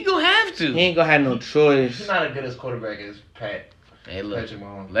him. He's gonna have to. He ain't gonna have no choice. He's not as good as quarterback as Pat. Hey, look. Patrick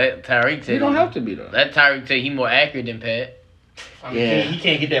Mahomes. Let Tyreek tell He don't have to be though. Let Tyreek tell you he more accurate than Pat. I mean, Yeah. he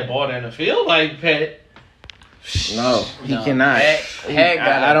can't get that ball down the field like Pat. No, he No, cannot.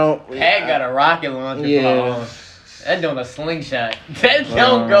 Pat got a rocket launcher. Yeah. That don't a slingshot. That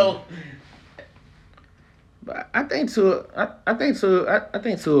don't go. But I think Tua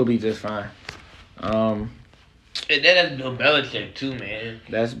will be just fine. And that's Bill Belichick too, man.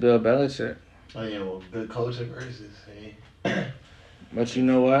 That's Bill Belichick. Oh yeah, well, good coaching versus. Hey. But you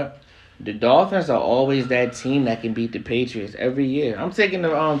know what? The Dolphins are always that team that can beat the Patriots every year. I'm taking the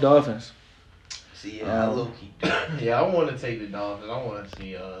Dolphins. See, yeah, low key. Yeah, I want to take the Dolphins. I want to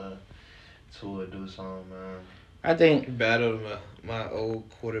see Tua do something, man. I think Battle my old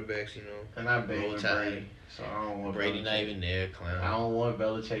quarterbacks, you know. And I bet Roll with Tide. Brady. So I don't want Brady Belichick. not even there, clown. I don't want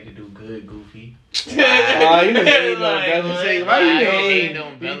Belichick to do good, goofy. Oh, you hating on Belichick. Why you hating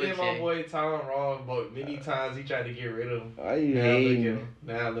on He did my Belichick? boy Tom wrong, but many times he tried to get rid of him. Why you Now hating?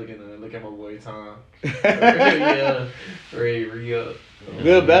 look at my boy Tom. Yeah, re-up.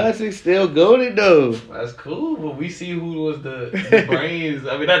 Bill Belichick still goated though. That's cool, but we see who was the brains.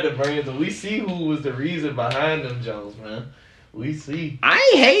 I mean, not the brains, but we see who was the reason behind them Jones, man. We see.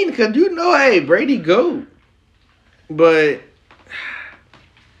 I ain't hating because you know, hey, Brady goat. But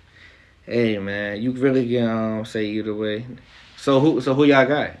hey, man, you really can say either way. So who y'all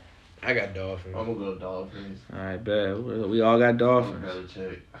got? I got Dolphins. I'm gonna go Dolphins. All right, bet. We all got Dolphins.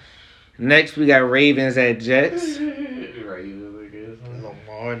 Belichick. Next, we got Ravens at Jets. Ravens, I guess.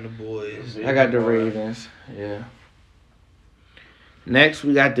 Lamar and the boys. I got the Ravens. Yeah. Next,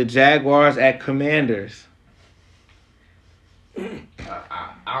 we got the Jaguars at Commanders.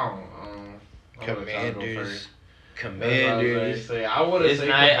 I don't. Commanders. I Commanders. want to It's say.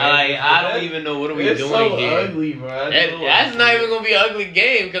 not. I don't even know what are we It's doing so here. ugly, bro. That's not even gonna be an ugly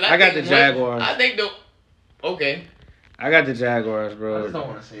game because I got the Jaguars. I think the. Okay. I got the Jaguars, I bro. just don't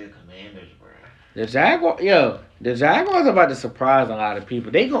want to say the Commanders, bro. The Jaguars are about to surprise a lot of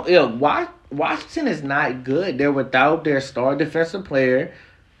people. They go, Washington is not good. They're without their star defensive player.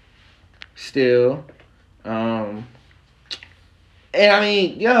 Still, and I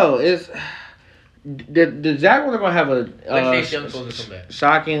mean, it's the Jaguars are gonna have a Chase Young supposed to come back?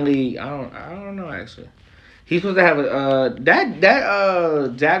 shockingly. I don't know actually. He's supposed to have a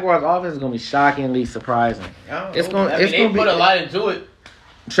that Jaguars offense is gonna be shockingly surprising. It's gonna They be put a lot into it.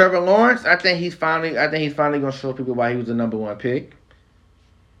 Trevor Lawrence, I think he's finally gonna show people why he was the number one pick.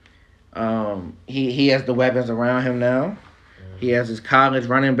 He has the weapons around him now. He has his college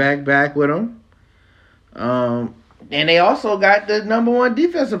running back with him. And they also got the number one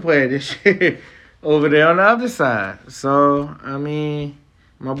defensive player this year over there on the other side. So I mean,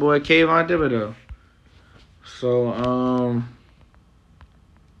 my boy Kayvon Thibodeau. So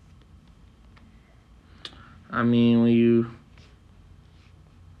I mean when you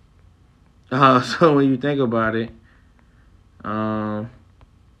think about it, yeah,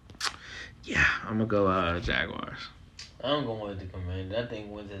 I'm gonna go Jaguars. I'm going with the Commanders. I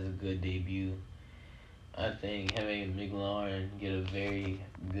think Wentz has a good debut. I think having McLaurin get a very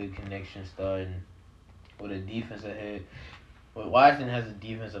good connection starting with a defense ahead. But Washington has a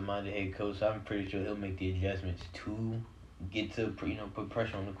defensive-minded head coach, so I'm pretty sure he'll make the adjustments to get to put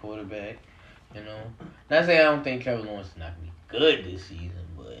pressure on the quarterback. Not saying I don't think Trevor Lawrence is not gonna be good this season,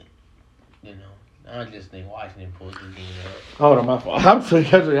 but I just think Washington pulls the game out. Hold on, my fault. I said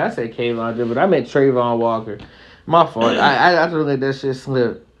Kayvon, but I meant Trayvon Walker. My fault. I just let that shit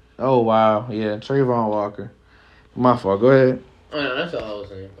slip. Oh wow, yeah, Trayvon Walker. My fault. Go ahead. Oh no, that's all I was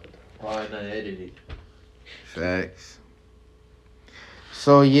saying. Why not edit it? Facts.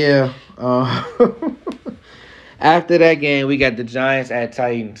 So yeah, after that game, we got the Giants at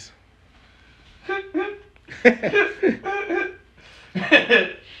Titans.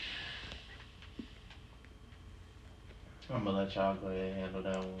 I'm gonna let y'all go ahead and handle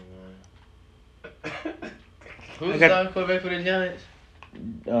that one, man. Who's the starting quarterback for the Giants?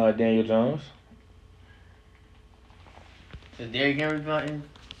 Daniel Jones. Is Derrick Henry playing?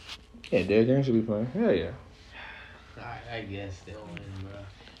 Yeah, Derrick Henry should be playing. Hell yeah. I guess they'll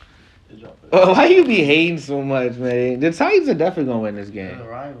win, bro. Oh, why you be hating so much, man? The Titans are definitely gonna win this They're game. the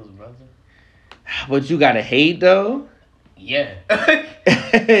rivals, brother. But you gotta hate though. Yeah.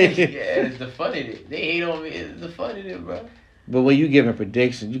 It's the fun in it. They hate on me. It's the fun in it, bro. But when you giving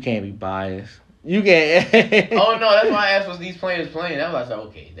predictions, you can't be biased. You can. Oh no, that's why I asked was these players playing. That's why I said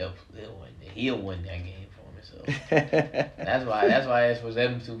okay, they'll win. He'll win that game for himself. That's why I asked was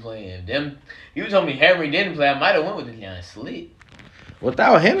them two playing. Them, you told me Henry didn't play. I might have went with the Giants slit.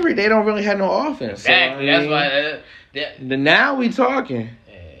 Without Henry, they don't really have no offense. Exactly. So, that's why. Now we talking.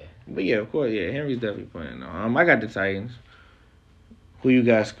 Yeah. But yeah, of course, yeah. Henry's definitely playing though. I got the Titans. Who you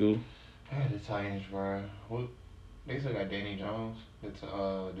got, Scu? I had the Titans, bro. They still got Danny Jones. The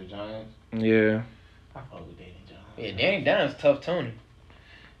Giants. Yeah. I fuck with Danny Jones. Yeah, Danny Dimes tough Tony.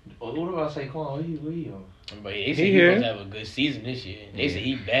 What about Saquon? Where he on? But they said he here. supposed to have a good season this year. They said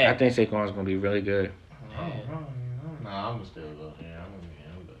he bad. I think Saquon's gonna be really good. Nah, I'm gonna still go. Yeah, I'm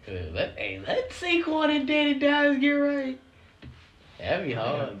gonna go. Let Saquon and Danny Dimes get right. That'd be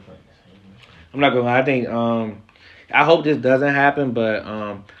hard. I'm not gonna lie. I think I hope this doesn't happen, but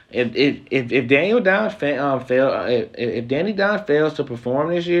if Daniel Downs if Danny Downs fails to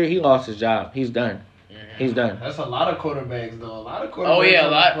perform this year, he lost his job. He's done. He's done. That's a lot of quarterbacks, though. A lot of quarterbacks. Oh yeah,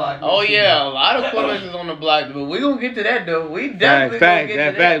 on the block a lot of this quarterbacks is on the block, but we gonna get to that though. We definitely gonna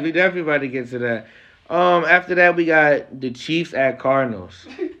get to that. We definitely about to get to that. After that, we got the Chiefs at Cardinals.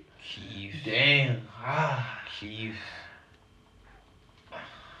 Chiefs. Damn. Chiefs.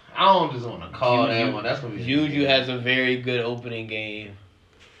 I don't just want to call that one. That's what we. Juju has a very good opening game.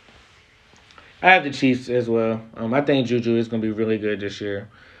 I have the Chiefs as well. I think Juju is going to be really good this year.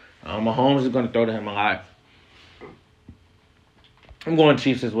 Mahomes is going to throw to him a lot. I'm going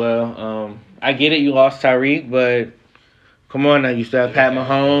Chiefs as well. I get it, you lost Tyreek, but come on now, you still have Pat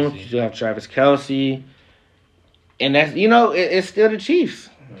Mahomes, you still have Travis Kelce, and that's it's still the Chiefs.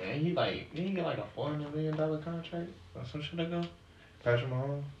 Man, didn't he get like a $400 million contract or some shit like that? Patrick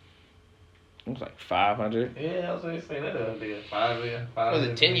Mahomes. It was like 500. Yeah, I was going to say that nigga $5 million. Was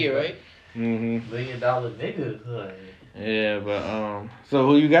it 10-year, right? $1 million niggas. Like. Yeah, but so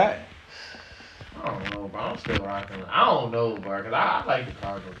who you got? I don't know, bro. I'm still rocking. I don't know, bro, because I like the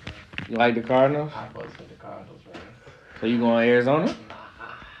Cardinals, bro. You like the Cardinals? I fucks with the Cardinals, bro. So you going Arizona? Nah,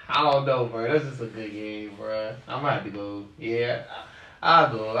 I don't know, bro. This is a good game, bro. I might have to go. Yeah, I'll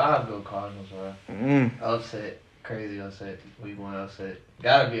go Cardinals, bro. Upset. Crazy upset. Week 1 upset.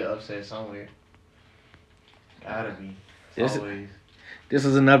 Gotta be an upset somewhere. Gotta be. Always. This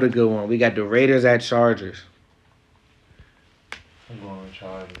is another good one. We got the Raiders at Chargers. I'm going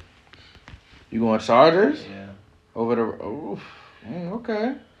Chargers. You going Chargers? Yeah. Over the...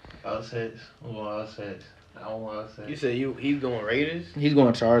 okay. Upsets. I'm going upsets. I don't want upsets. You said he's going Raiders? He's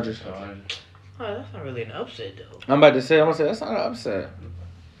going Chargers. Chargers. Oh, that's not really an upset though. I'm about to say that's not an upset.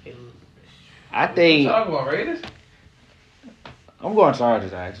 I think... You talking about Raiders? I'm going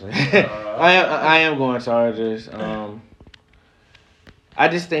Chargers, actually. I am going Chargers. I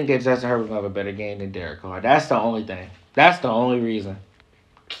just think that Justin Herbert will have a better game than Derek Carr. That's the only thing. That's the only reason.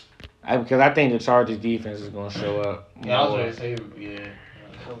 Because I think the Chargers defense is going to show up. Yeah, I was ready to say, yeah.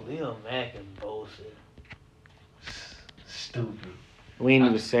 Khalil Mack and Bosa. Stupid. We didn't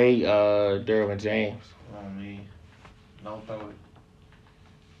even say Derwin James. I mean, don't throw it.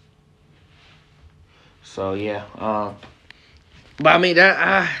 So, yeah. But, I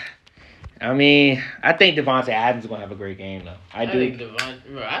mean, I think Devontae Adams is going to have a great game, though. I think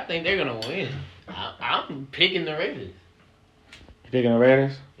they're going to win. I'm picking the Raiders. You picking the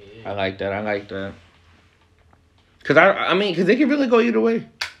Raiders? Yeah. I like that. Because they can really go either way.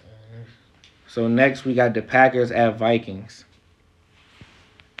 Mm-hmm. So, next we got the Packers at Vikings.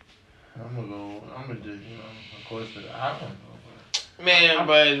 I'm gonna just, of course, I don't know. Man,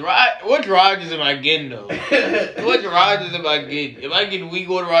 but what Rodgers am I getting, though? What Rodgers am I getting? Am I getting week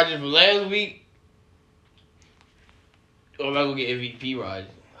 1 Rodgers from last week? Or am I going to get MVP Rodgers?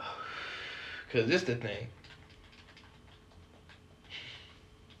 Because this the thing.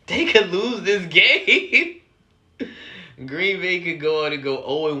 They could lose this game. Green Bay could go on and go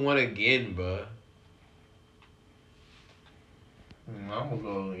 0-1 again, bro. I'm gonna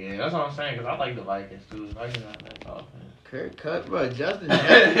go. Yeah, that's what I'm saying. Cause I like the Vikings too. Vikings not that offense. Kirk Cut, bro. Justin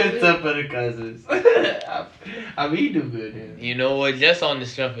It's up for the cousins. I mean, he do good. Then. You know what? Just on the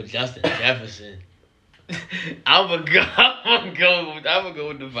strength of Justin Jefferson, I'm gonna go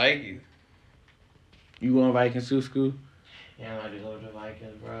with the Vikings. You going Vikings too, Scu? Yeah, I like to go with the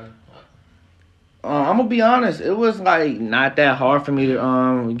Vikings, bro. I'm gonna be honest. It was like not that hard for me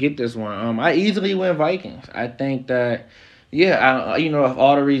to get this one. I easily went Vikings. I think that. Yeah, of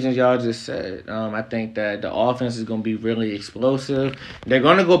all the reasons y'all just said, I think that the offense is going to be really explosive. They're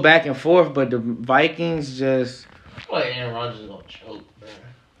going to go back and forth, but the Vikings just... I feel like Aaron Rodgers is going to choke, bro.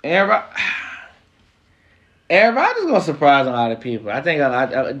 Aaron Rodgers is going to surprise a lot of people. I think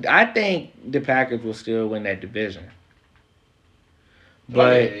the Packers will still win that division.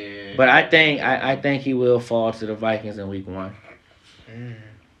 But But I think he will fall to the Vikings in week 1.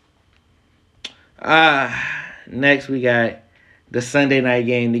 Next we got the Sunday night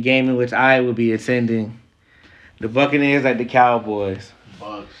game, the game in which I will be attending. The Buccaneers at the Cowboys.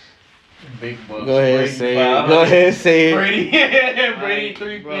 Bucks. Big Bucks. Go ahead, say it. Go ahead, say it. Brady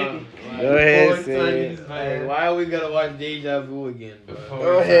 350. Go ahead, say it. Hey, why are we gonna watch Deja Vu again, bro?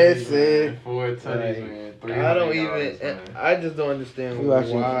 Go ahead, say it. 4 tutties, man. I don't even. I just don't understand We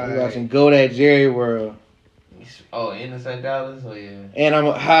why. watching Go That Jerry World. Oh, Innocent Dallas? Oh, yeah. And I'm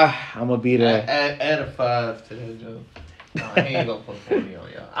gonna be there. Add a 5 to that joke. Nah, he ain't gonna put 40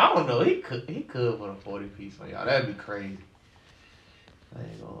 on y'all. I don't know. He could put a 40 piece on y'all. That'd be crazy. I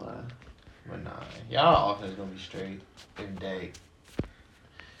ain't gonna lie. But nah, y'all offense gonna be straight in day.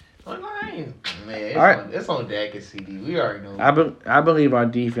 It's on Dak and CD. We already know. I believe our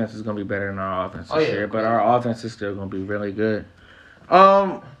defense is gonna be better than our offense this year, but our offense is still gonna be really good.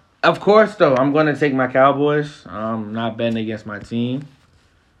 Of course, though, I'm gonna take my Cowboys. Not betting against my team.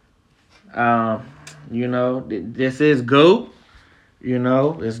 This is GOAT.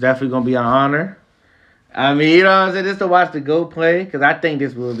 It's definitely gonna be an honor. I mean, you know what I'm saying? Just to watch the GOAT play, because I think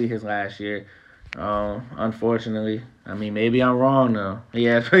this will be his last year. Unfortunately. I mean, maybe I'm wrong, though. He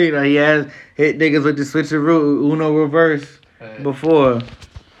has hit niggas with the switcheroo, Uno reverse before.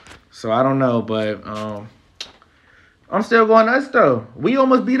 So, I don't know, but I'm still going nuts, though. We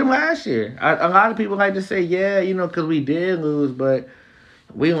almost beat him last year. A lot of people like to say, because we did lose, but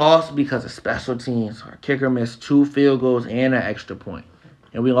we lost because of special teams. Our kicker missed 2 field goals and an extra point.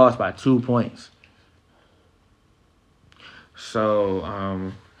 And we lost by 2 points. So,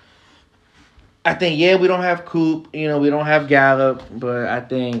 I think, we don't have Coop. We don't have Gallup. But I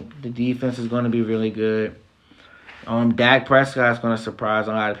think the defense is going to be really good. Dak Prescott's going to surprise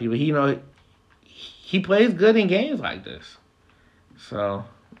a lot of people. He plays good in games like this. So,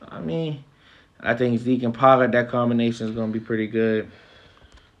 I mean, I think Zeke and Pollard, that combination is going to be pretty good.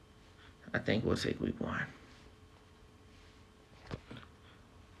 I think we'll take week 1.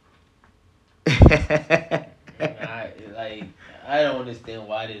 I don't understand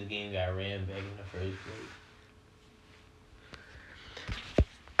why this game got ran back in the first place.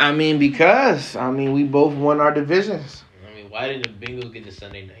 I mean, because we both won our divisions. I mean, why did the Bengals get the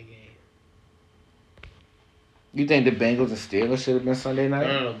Sunday night game? You think the Bengals and Steelers should have been Sunday night?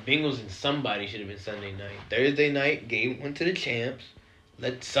 No. Bengals and somebody should have been Sunday night. Thursday night game went to the champs.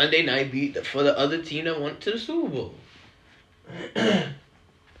 Let Sunday night be for the other team that went to the Super Bowl.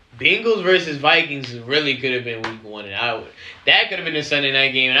 Bengals versus Vikings really could have been week 1, and that could have been the Sunday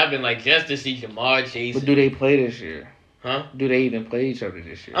night game, and I've been like, just to see Jamar Chase. But do they play this year? Huh? Do they even play each other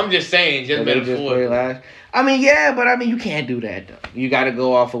this year? I'm just saying, just metaphorically. Last. I mean, yeah, but you can't do that though. You got to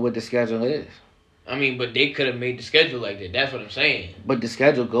go off of what the schedule is. I mean, but they could have made the schedule like that. That's what I'm saying. But the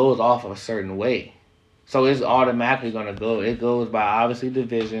schedule goes off of a certain way, so it's automatically gonna go. It goes by obviously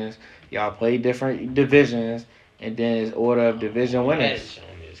divisions. Y'all play different divisions, and then it's order of division winners.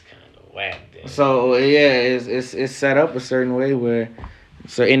 Whack, so it's set up a certain way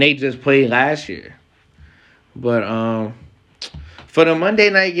and they just played last year. But for the Monday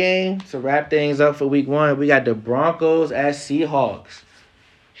night game, to wrap things up for week 1, we got the Broncos at Seahawks.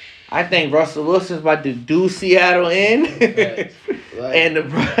 I think Russell Wilson's about to do Seattle in. And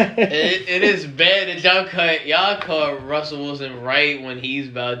it is bad that y'all caught Russell Wilson right when he's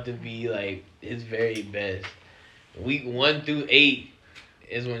about to be like his very best. Week 1 through 8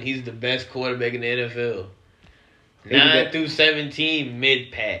 is when he's the best quarterback in the NFL. 9 through 17,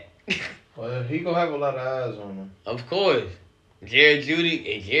 mid-pack. Well, he gonna have a lot of eyes on him. Of course. Jared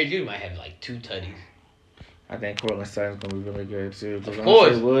Judy might have like 2 tutties. I think Cortland Sutton's gonna be really good too. Of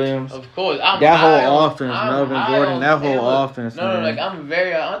course. Williams. Of course. That whole offense, Melvin Gordon, that whole offense. No,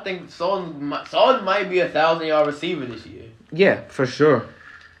 I think Sullivan might be a 1,000-yard receiver this year. Yeah, for sure.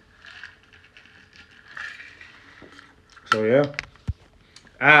 So yeah.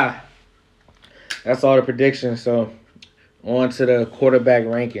 That's all the predictions. So on to the quarterback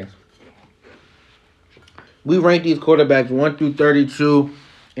rankings. We rank these quarterbacks 1 through 32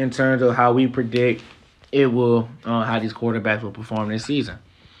 in terms of how we predict it will, how these quarterbacks will perform this season.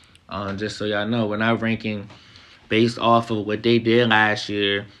 Just so y'all know, we're not ranking based off of what they did last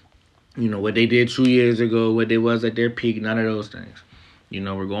year, what they did 2 years ago, what they was at their peak, none of those things.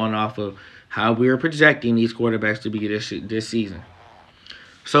 We're going off of how we're projecting these quarterbacks to be this season.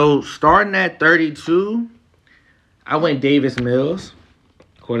 So starting at 32, I went Davis Mills,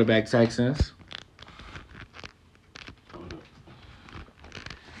 quarterback Texans.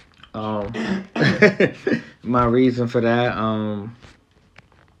 My reason for that, I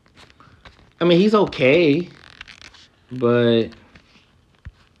mean, he's okay, but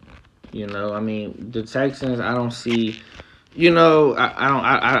You know, I mean, the Texans, I don't see. You know,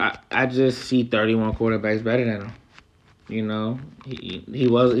 I just see 31 quarterbacks better than him. You know, he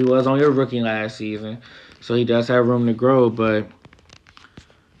was on your rookie last season, so he does have room to grow. But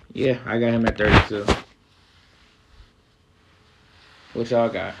yeah, I got him at 32. What y'all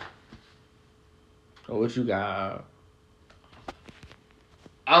got? Or what you got?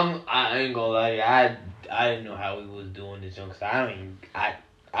 I ain't gonna lie, I didn't know how we was doing this, young. Cause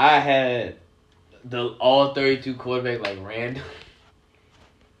I had the all 32 quarterbacks like random.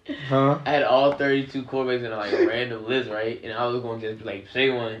 Huh? I had all 32 quarterbacks in like a random list, right? And I was gonna just be like, say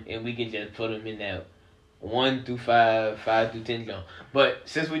one, and we can just put them in that 1 through 5, 5 through 10 zone. But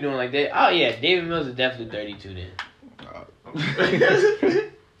since we're doing like that, oh yeah, David Mills is definitely 32 then.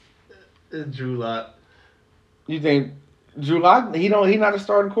 It's Drew Lock. You think Drew Lock? He not a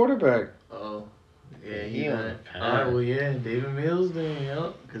starting quarterback. Oh, yeah, He he on not. the pound. All right, well, yeah, David Mills then,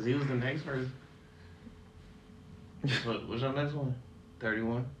 yep, because he was the next person. What's your next one?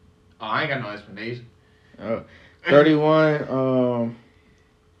 31. Oh, I ain't got no explanation. 31.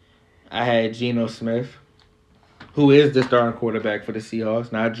 I had Geno Smith, who is the starting quarterback for the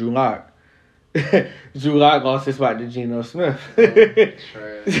Seahawks, not Drew Lock. Drew Lock lost his spot to Geno Smith.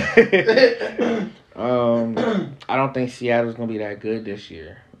 I don't think Seattle's gonna be that good this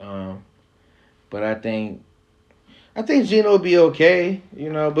year. But I think Geno will be okay,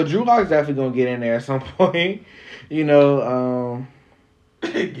 you know. But Drew Lock's definitely gonna get in there at some point, you know.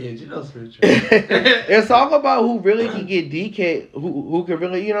 Yeah, Geno Smith. It's all about who really can get DK, who can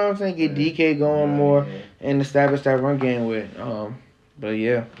really, you know what I'm saying, get DK going more and establish that run game with. But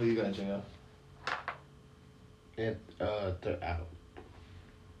yeah. Who you got, JL? Out.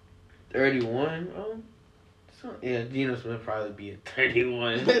 31. Yeah, Geno Smith probably be at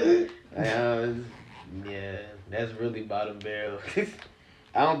 31. Yeah, that's really bottom barrel.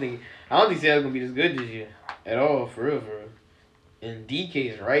 I don't think Seattle's gonna be this good this year at all, for real. And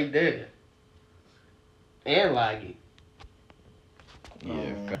DK is right there, and Lockett.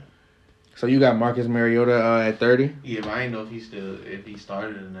 Yeah. So you got Marcus Mariota at 30. Yeah, but I didn't know if he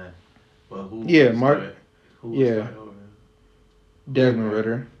started in that. But who? Yeah, who Mark. started? Who Yeah. started over him? Desmond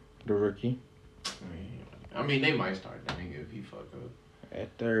Ritter, the rookie, I mean, they might start that nigga if he fuck up. at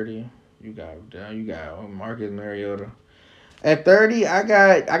 30. You got Marcus Mariota. At 30, I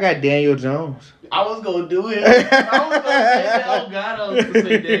got Daniel Jones. I was gonna do it. I was gonna say that. Oh God, I was gonna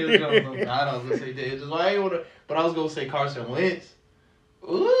say Daniel Jones. Oh God, I was gonna say Daniel Jones. I ain't wanna, but I was gonna say Carson Wentz.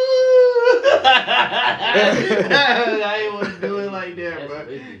 Ooh. I ain't wanna do it like that, bro.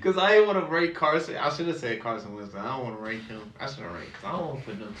 Cause I ain't wanna rank Carson. I should have said Carson Wentz. I don't wanna rank him. I should have ranked. Cause I don't wanna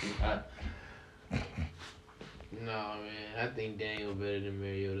put them too high. No, man, I think Daniel better than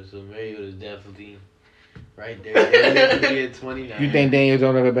Mariota. So Mariota's definitely right there. Definitely at 29. You think Daniel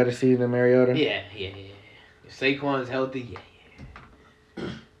Jones have a better season than Mariota? Yeah. If Saquon's healthy, yeah.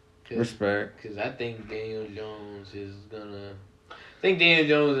 Respect. Because I think Daniel Jones is gonna. I think Daniel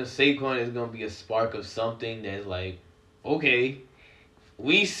Jones and Saquon is gonna be a spark of something that's like, okay,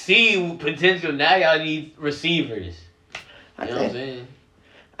 we see potential. Now y'all need receivers. You know what I'm saying?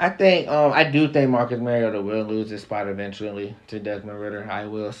 I do think Marcus Mariota will lose his spot eventually to Desmond Ritter. I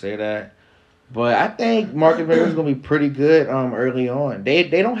will say that. But I think Marcus Mariota's gonna be pretty good early on. They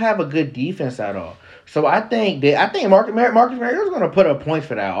don't have a good defense at all. So I think Marcus Mariota's gonna put up points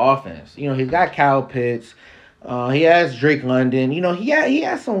for that offense. You know, he's got Kyle Pitts. He has Drake London. You know, he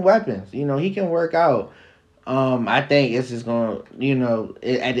has some weapons. You know, he can work out. I think it's just gonna, you know,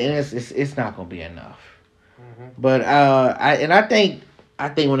 at the end it's not gonna be enough. Mm-hmm. But I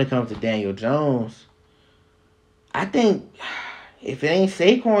think when it comes to Daniel Jones, I think if it ain't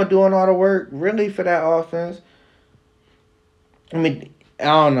Saquon doing all the work really for that offense, I mean, I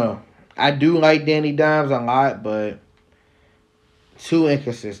don't know. I do like Danny Dimes a lot, but too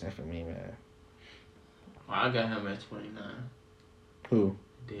inconsistent for me, man. I got him at 29. Who?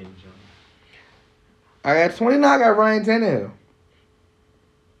 Daniel Jones. I got 29. I got Ryan Tannehill.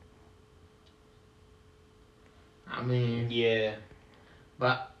 I mean, yeah,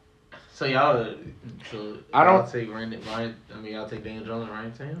 but so y'all take y'all take Daniel Jones and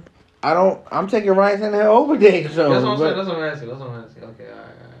Ryan Tannehill. I'm taking Ryan Tannehill over Daniel Jones. That's what I'm asking. Okay, all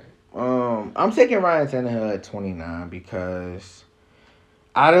right. I'm taking Ryan Tannehill at 29 because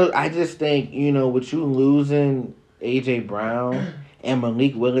I just think, you know, with you losing AJ Brown and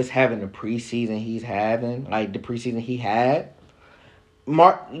Malik Willis having the preseason he's having, like the preseason he had,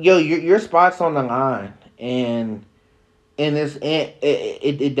 your spot's on the line, and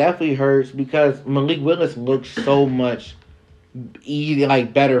it definitely hurts because Malik Willis looks so much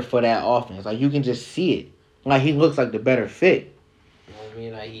better for that offense. Like, you can just see it. Like, he looks like the better fit. I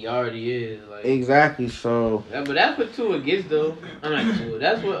mean, like, he already is. Like, Exactly. So. yeah, but that's what Tua gets, though. I'm not Tua.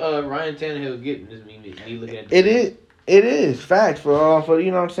 That's what Ryan Tannehill getting. Is me looking at. It is. It is facts for you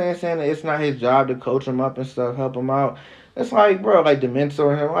know what I'm saying that it's not his job to coach him up and stuff, help him out. It's like, bro, like the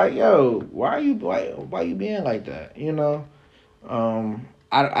mentor him, like, yo, why you being like that? You know,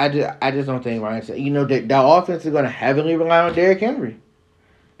 I just don't think Ryan said, you know, that offense is gonna heavily rely on Derrick Henry.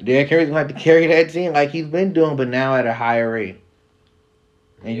 Derrick Henry's gonna have to carry that team like he's been doing, but now at a higher rate,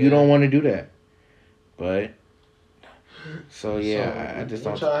 and you don't want to do that. But so yeah, I just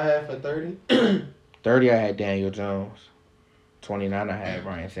don't. What y'all had for 30? 30, I had Daniel Jones. 29, I had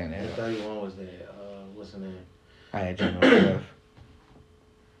Ryan Tannehill. 31 was that. What's the name? I had Geno Smith.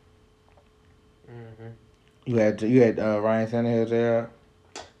 You had Ryan Tannehill there.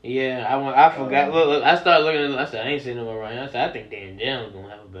 Yeah, I forgot. Look, I started looking at it. I said, I ain't seen no more Ryan. I said, I think Dan Jones gonna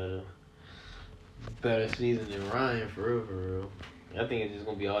have a better season than Ryan, for real. I think it's just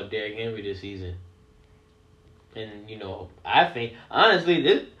gonna be all Derrick Henry this season. And, you know, I think, honestly,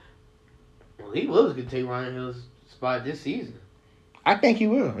 Lee Willis could take Ryan Hill's spot this season. I think he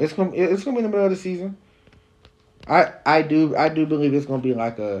will. It's gonna be in the middle of the season. I do believe it's gonna be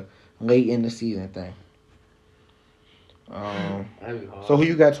like a late in the season thing. That'd be hard. So who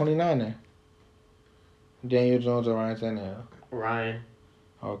you got 29 then? Daniel Jones or Ryan Tannehill? Ryan.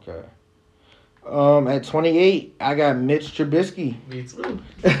 Okay. At 28, I got Mitch Trubisky. Me too.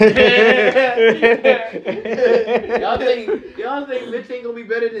 Y'all think Mitch ain't gonna be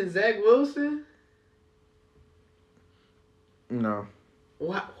better than Zach Wilson? No.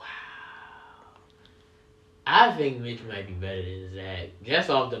 Wow. I think Mitch might be better than Zach. Just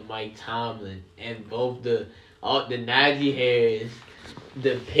off the Mike Tomlin and both the Najee Harris,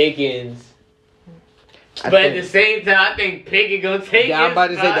 the Pickens. But at the same time, I think Pickens gonna take his spot. I'm about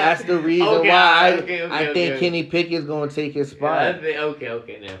to say that's the reason why I think Kenny Pickett's gonna take his spot. Yeah,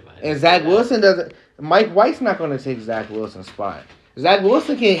 okay, never mind. And Zach Wilson doesn't. Mike White's not gonna take Zach Wilson's spot. Zach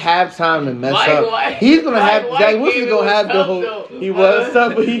Wilson can't have time to mess up. He's gonna have Zach Wilson's gonna have the whole. He was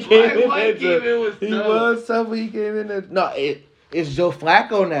tough, but he came in there. He was tough, but he came in there. No, it's Joe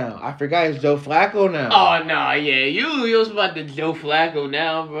Flacco now. I forgot it's Joe Flacco now. Oh no, yeah, you're about to Joe Flacco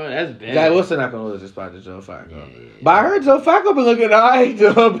now, bro. That's bad. Zach Wilson not gonna lose his spot to Joe Flacco. Yeah. But I heard Joe Flacco been looking alright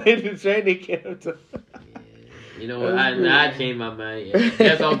though in the training camp. You know what? I changed my mind. Yeah.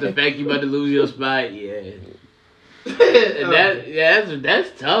 That's off the fact you about to lose your spot. Yeah.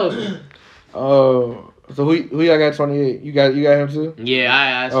 That's tough. Oh, so who y'all got 28? You got him too? Yeah,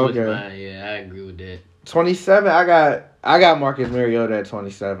 I switched mine. Yeah, I agree with that. 27, I got Marcus Mariota at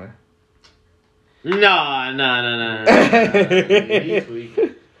 27. No.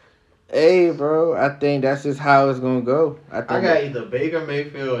 Hey, bro, I think that's just how it's gonna go. I got either Baker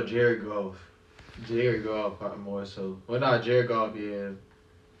Mayfield or Jared Goff. Jared Goff probably more so. Well, not Jared Goff, yeah.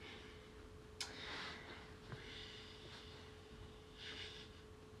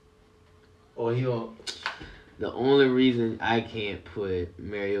 Or he don't. The only reason I can't put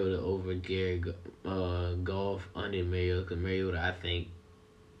Mariota over Jared Goff under Mariota, because Mariota, I think,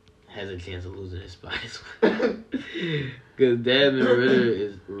 has a chance of losing his spot as well. Because Desmond Ritter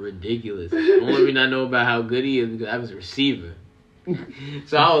is ridiculous. The only reason I know about how good he is because I was a receiver.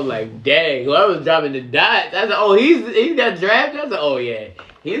 So I was like, dang, whoever's dropping the dots, I said, oh, he got drafted? I said, oh, yeah,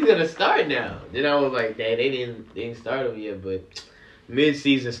 he's going to start now. Then I was like, dang, they didn't start him yet, but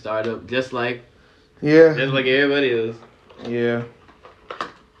mid-season startup, just like everybody else. Yeah.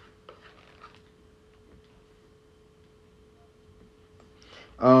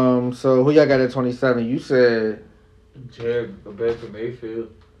 So who y'all got at 27? You said Jared Baker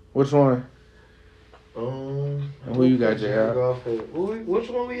Mayfield. Which one? Who you got, Jared Goff? Which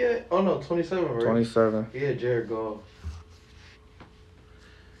one we at? Oh no, 27, right? 27. Yeah, Jared Goff.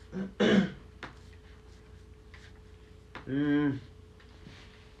 I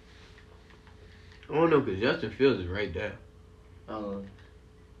don't know, because Justin Fields is right there.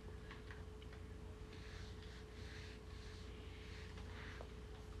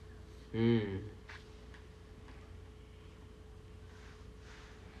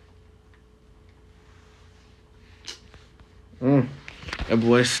 That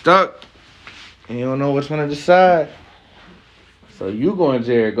boy's stuck. And you don't know which one to decide. So you going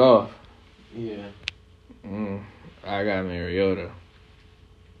Jared Goff. Yeah. I got Mariota.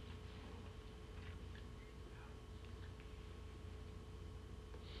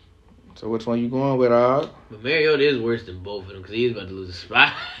 So which one you going with, Og? But Mariota is worse than both of them because he's about to lose a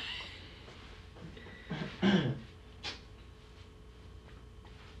spot.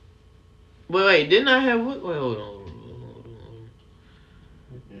 But wait, didn't I have what? Wait, hold on.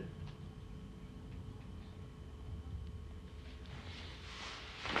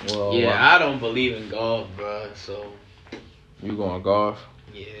 Well, Yeah, I don't believe in golf, bro. So you going golf?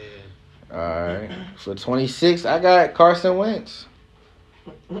 yeah. All right. For 26, I got Carson Wentz.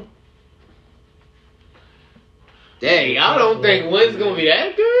 Dang, I don't think Wentz gonna be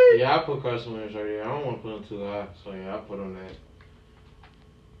that good. Yeah, I put Carson Wentz right here. I don't want to put him too high, so yeah, I put him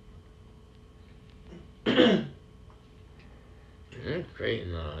that. That's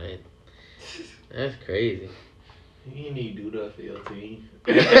crazy, no. That's crazy. You need to do that for your team.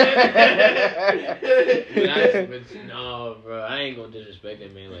 No, bro, I ain't gonna disrespect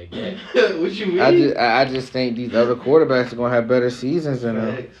that man like that. What you mean? I just think these other quarterbacks are gonna have better seasons than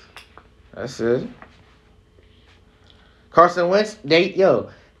him. That's it. Carson Wentz,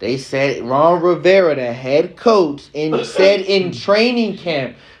 they said Ron Rivera, the head coach, said in training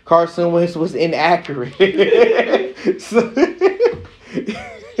camp Carson Wentz was inaccurate. So,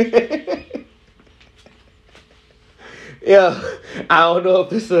 yeah, I don't know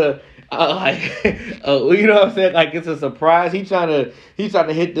if it's you know what I'm saying? Like it's a surprise. He trying to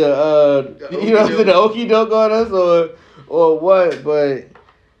hit the you know what I'm saying, the okie doke on us or what? But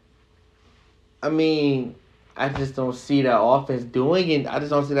I mean, I just don't see that offense doing it. I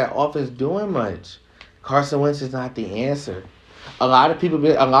just don't see that offense doing much. Carson Wentz is not the answer. A lot of people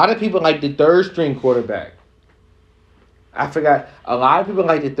like the third string quarterback. I forgot. A lot of people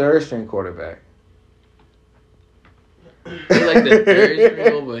like the third string quarterback. You like the third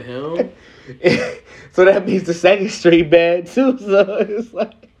string over him? So that means the second string bad too. So it's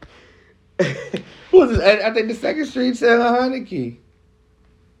like, who's this? I think the second string said Heineke.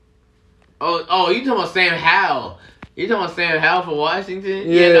 Oh, you talking about Sam Howell? You talking about Sam Howell for Washington?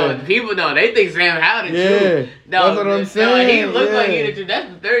 Yeah. No, people they think Sam Howell the truth. No, that's what I'm saying. he looked like he Yeah. the truth. That's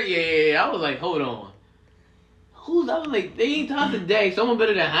the third. Yeah. I was like, hold on. I was like, they ain't talking to Dak. Someone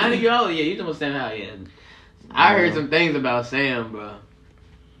better than Heineke? Oh, yeah, you talking about Sam Howell? Yeah. I heard some things about Sam, bro.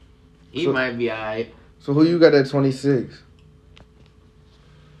 He might be alright. So who you got at 26?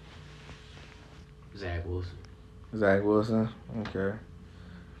 Zach Wilson. Zach Wilson. Okay.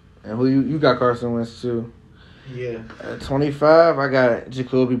 And who you got Carson Wentz too? Yeah. At 25, I got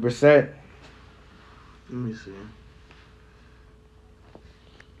Jacoby Brissett. Let me see.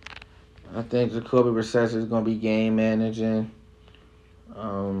 I think Jacoby Brissett is going to be game managing.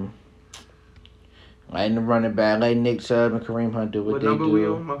 Letting the running back, letting Nick Chubb and Kareem Hunt do what they number we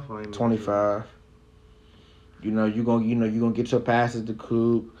do. on? My phone. 25. You gonna get your passes to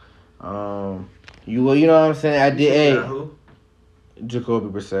Coop. You know what I'm saying? I did. Who? Jacoby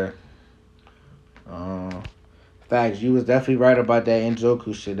Brissett. Facts. You was definitely right about that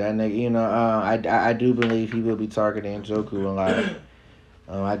Njoku shit. That nigga, I do believe he will be targeting Njoku a lot.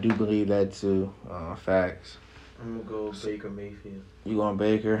 I do believe that too. Facts. I'm gonna go Baker Mayfield. You going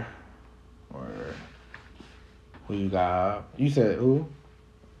Baker? Or who you got? You said who?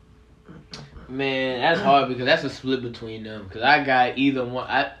 Man, that's hard because that's a split between them. Because I got either one.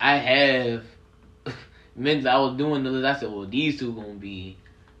 I have. Men's, I was doing the list. I said, well, these two gonna be.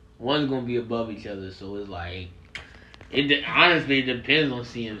 One's gonna be above each other. So it's like. Honestly, it depends on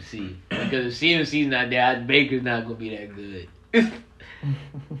CMC. Because if CMC's not there, Baker's not gonna be that good.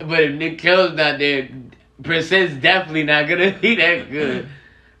 But if Nick Chubb's not there, Brissett's definitely not gonna be that good.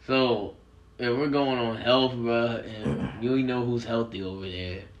 So if we're going on health, bro, and you know who's healthy over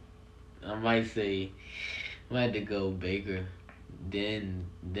there, I might have to go Baker. Then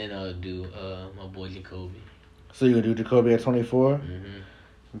I'll do my boy Jacoby. So you gonna do Jacoby at 24? Mm-hmm.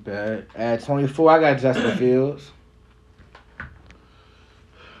 Bet. At 24, I got Justin Fields.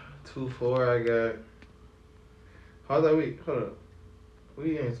 2-4. I got. Hold up.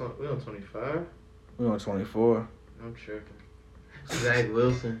 We on 25. We on 24. I'm tripping. Zach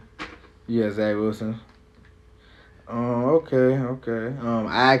Wilson. Yeah, Zach Wilson. Okay.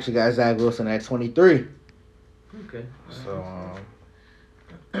 I actually got Zach Wilson at 23. Okay. So,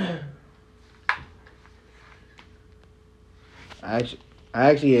 I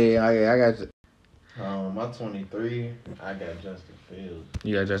got. My 23, I got Justin Fields.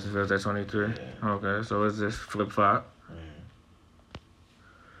 You got Justin Fields at 23. Yeah. Okay, so it's this flip flop.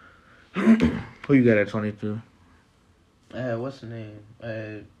 Who you got at 22? What's the name?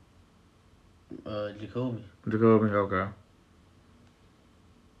 Jacoby. Jacoby. Okay.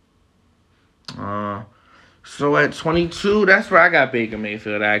 So at 22, that's where I got Baker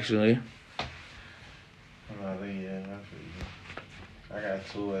Mayfield actually. I got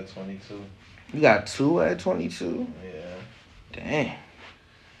 2 at 22. You got 2 at 22? Yeah. Dang.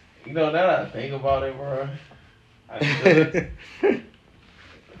 You know, now that I think about it, bro, I should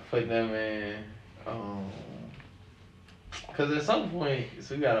put that man. Because at some point,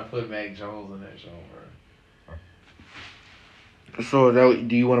 we got to put Mac Jones in that show, bro. So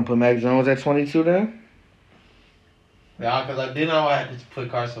do you want to put Mac Jones at 22 then? Yeah, because I didn't know I had to put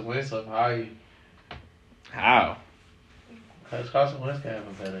Carson Wentz up higher. How? Because Carson Wentz can have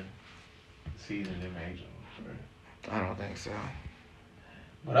a better season than Mac Jones. I don't think so.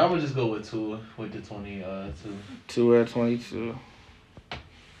 But I would just go with Tua with the 22. 2 at 22.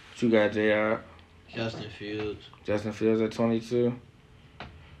 You got JR. Justin Fields. Justin Fields at 22.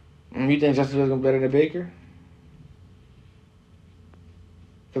 You think Justin Fields gonna be better than Baker?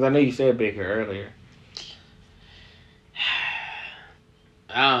 Because I know you said Baker earlier.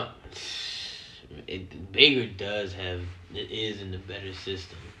 Baker is in the better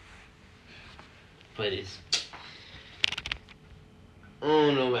system. But I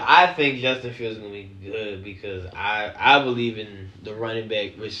don't know. I think Justin Fields is going to be good because I believe in the running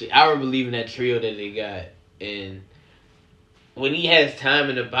back. I believe in that trio that they got. And when he has time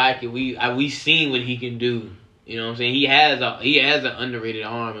in the pocket, we seen what he can do. You know what I'm saying? He has an underrated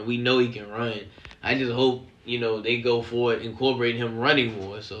arm, and we know he can run. I just hope, they go for it, incorporating him running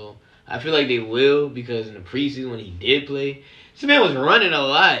more. So I feel like they will because in the preseason when he did play, this man was running a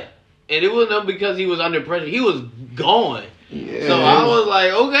lot. And it wasn't because he was under pressure. He was gone. Yeah. So I was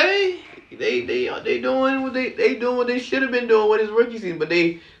like, okay, they doing what they doing what they should have been doing with his rookie season, but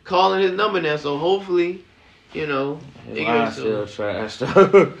they calling his number now. So hopefully, his line's still trash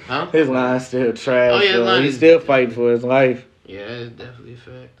though. Huh? His line's still trash. Oh yeah, he's still fighting for his life. Yeah, it's definitely a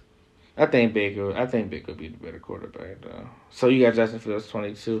fact. I think Baker will be the better quarterback though. So you got Justin Fields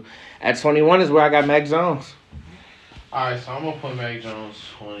 22. At 21 is where I got Mac Jones. All right, so I'm gonna put Mac Jones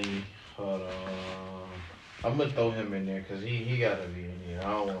 20. Hold on. I'm gonna throw him in there because he gotta be in here. I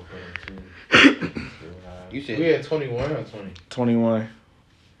don't want to put him too. You said we at 21 or 20? 21.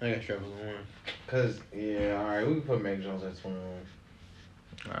 I got Trevor Lawrence. Cause all right, we can put Mac Jones at 21.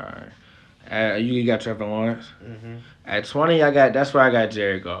 All right. You got Trevor Lawrence. Mm-hmm. At 20, that's where I got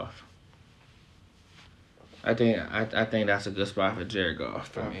Jared Goff. I think that's a good spot for Jared Goff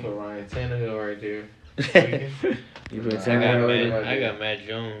for me. I put Ryan Tannehill right there. You put Tannehill. I got Matt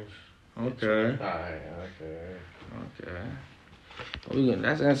Jones. Okay. Alright, okay.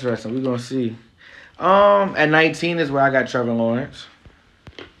 That's interesting. We're gonna see. At 19 is where I got Trevor Lawrence.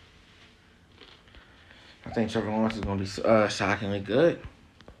 I think Trevor Lawrence is gonna be shockingly good.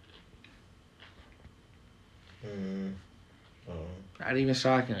 Not even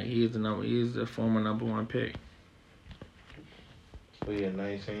shockingly. He's the former number 1 pick. So yeah,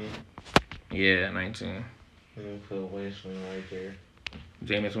 19. Yeah, 19. And put Winston right there.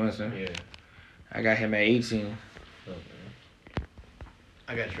 Jameis Winston. Yeah. I got him at 18. Okay.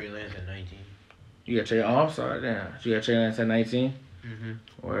 I got Trey Lance at 19. You got Trey. Oh, I'm sorry. Damn. You got Trey Lance at 19. Mm-hmm.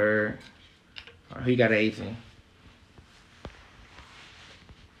 Where? He got at 18.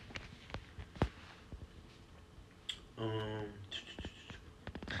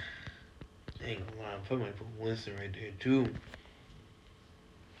 I ain't gonna lie, I might put Winston right there too.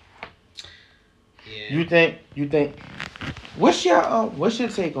 Yeah. You think? What's your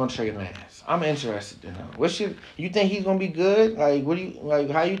take on Trey Lance? I'm interested to know. You think he's gonna be good? Like,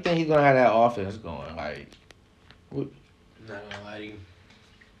 how you think he's gonna have that offense going? Like, Not gonna lie to you.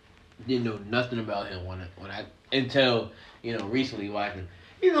 Didn't know nothing about him until recently watching.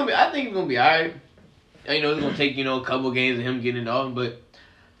 I think he's gonna be alright. It's gonna take a couple games of him getting it off, but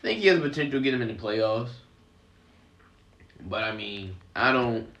I think he has the potential to get him in the playoffs. But I mean, I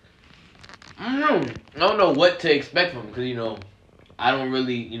don't know what to expect from him because I don't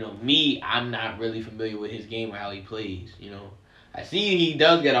really I'm not really familiar with his game or how he plays. I see he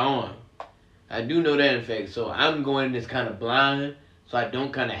does get an arm. I do know that in fact. So I'm going in this kind of blind. So I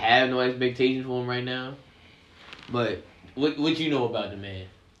don't kind of have no expectations for him right now. But what you know about the man?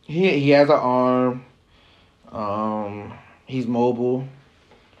 He has an arm. He's mobile.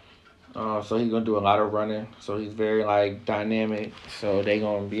 So he's gonna do a lot of running. So he's very dynamic. So they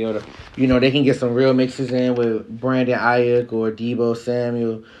gonna be able to, they can get some real mixes in with Brandon Ayuk or Deebo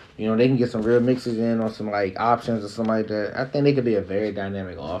Samuel. They can get some real mixes in on some options or something like that. I think they could be a very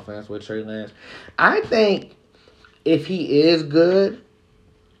dynamic offense with Trey Lance. I think if he is good,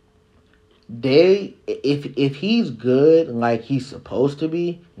 if he's good like he's supposed to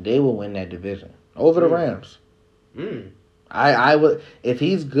be, they will win that division over the Rams. I would, if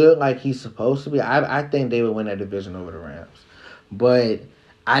he's good like he's supposed to be, I think they would win that division over the Rams. But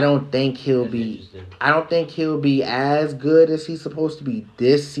I don't think he'll be as good as he's supposed to be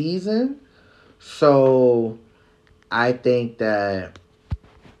this season. So I do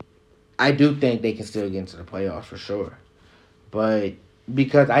think they can still get into the playoffs for sure. But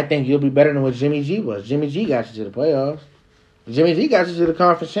because I think you'll be better than what Jimmy G was. Jimmy G got you to the playoffs. Jimmy G got you to the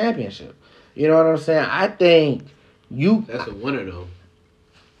conference championship. You know what I'm saying? I think That's a winner though.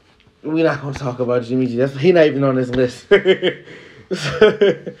 We're not gonna talk about Jimmy G. He's not even on this list.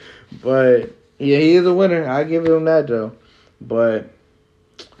 But yeah, he is a winner. I give him that though. But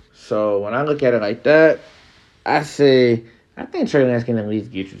so when I look at it like that, I think Trey Lance can at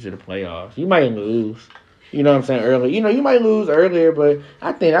least get you to the playoffs. You might lose. You know what I'm saying? Early. You know, you might lose earlier, but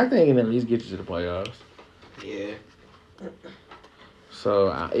I think he can at least get you to the playoffs. Yeah.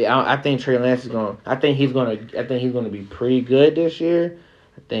 So I think Trey Lance is going. I think he's going to be pretty good this year.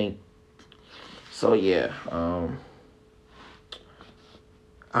 I think. So yeah.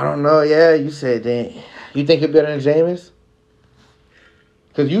 I don't know. Yeah, you said that. You think he's better than Jameis?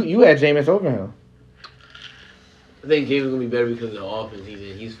 Because you had Jameis over him. I think James is gonna be better because of the offense he's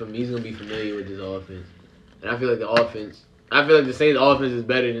in. He's gonna be familiar with this offense, and I feel like the Saints' offense is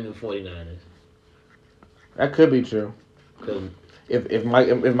better than the 49ers. That could be true. If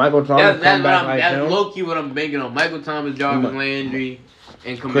Michael Thomas that's low key what I'm banking on. Michael Thomas, Jarvis Landry,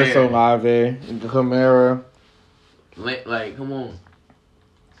 and Kamara. Chris Olave, Kamara. Like, come on.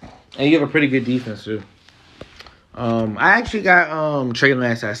 And you have a pretty good defense too. I actually got Trey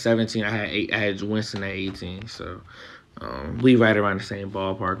Lance at 17. I had Winston at 18. So we right around the same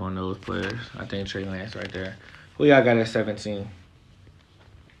ballpark on those players. I think Trey Lance right there. Who y'all got at 17?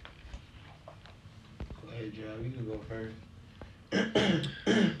 Go ahead, Joe. You can go first.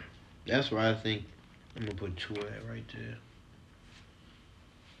 That's where I think I'm gonna put Tua at right there.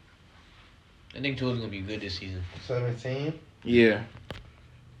 I think Tua's gonna be good this season. 17. Yeah.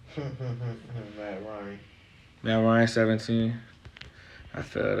 Matt Ryan. Matt Ryan 17. I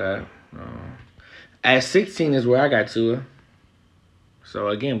feel that. At 16 is where I got Tua. So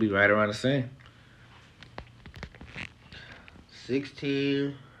again, we right around the same.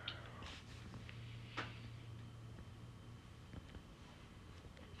 16.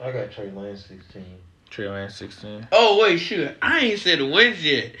 I got Trey Lance 16. Trey Lance 16. Oh wait, shoot! I ain't said the wins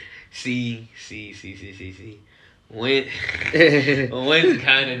yet. See. Wentz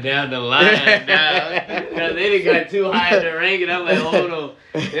kind of down the line now because they done got too high in the ranking. I'm like, hold on,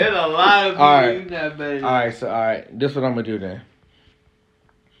 there's a lot of people you not better. All right. This is what I'm gonna do then.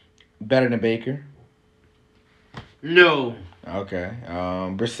 Better than Baker. No. Okay.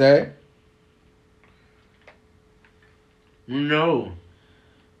 Brissett. No.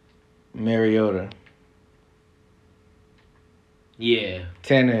 Mariota. Yeah.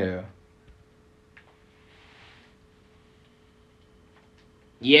 Tannehill.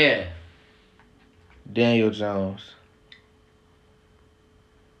 Yeah. Daniel Jones.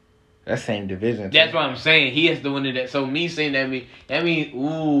 That same division. That's what I'm saying. He has to win it. So me saying that mean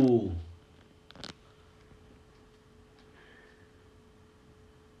ooh.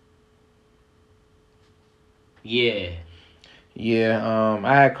 Yeah. Yeah,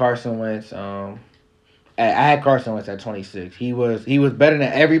 I had Carson Wentz. I had Carson Wentz at 26. He was better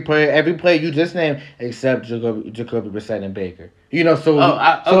than every player you just named except Jacoby Brissett and Baker. You know, so we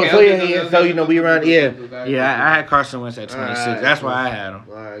run. I had Carson Wentz at 26. Right, that's cool. why I had him.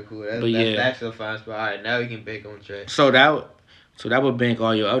 All right, cool. That's a fine spot. All right, now we can pick on track. So that would bank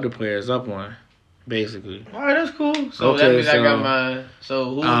all your other players up on, basically. All right, that's cool. So that means I got my.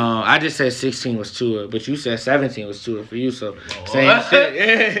 So who? I just said 16 was Tua, but you said 17 was Tua for you. So same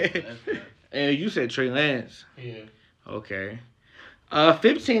shit. And you said Trey Lance. Yeah. Okay.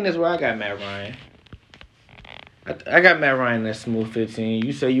 15 is where I got Matt Ryan. I got Matt Ryan at smooth 15.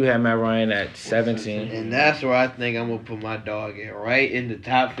 You say you had Matt Ryan at 17. And that's where I think I'm going to put my dog at, right in the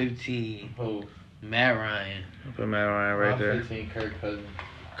top 15. Who? Matt Ryan. I'll put Matt Ryan right there. 15, Kirk Cousins.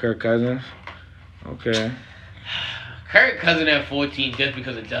 Kirk Cousins. Okay. Kirk Cousins at 14 just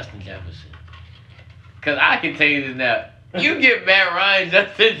because of Justin Jefferson. Because I can tell you this now. You get Matt Ryan,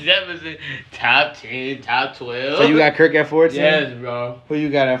 Justin Jefferson, top 10, top 12. So you got Kirk at 14? Yes, bro. Who you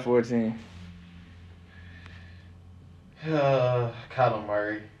got at 14? Kyler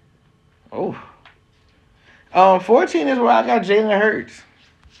Murray. Oh. 14 is where I got Jalen Hurts.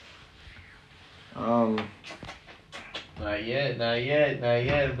 Not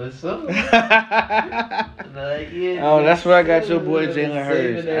yet, but so. Not yet. Oh, that's where I got your boy Jalen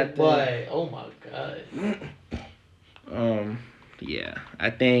Hurts. That boy. Oh my god. Yeah,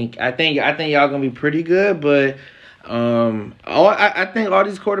 I think y'all gonna be pretty good, but I think all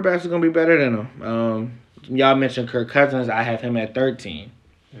these quarterbacks are gonna be better than them. Y'all mentioned Kirk Cousins. I have him at 13.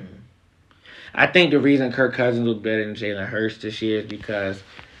 I think the reason Kirk Cousins was better than Jalen Hurts this year is because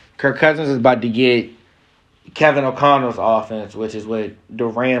Kirk Cousins is about to get Kevin O'Connell's offense, which is what the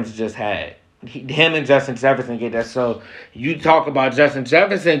Rams just had. Him and Justin Jefferson get that. So you talk about Justin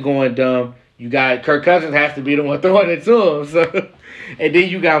Jefferson going dumb. You got Kirk Cousins has to be the one throwing it to him. So, and then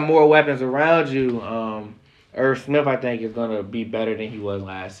you got more weapons around you. Irv Smith, I think, is gonna be better than he was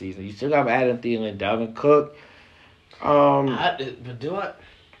last season. You still got Adam Thielen, Dalvin Cook. But do I?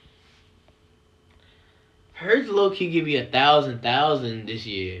 Hurts low key give you 1,000 this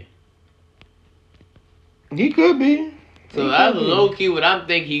year. He could be. So that's low key what I'm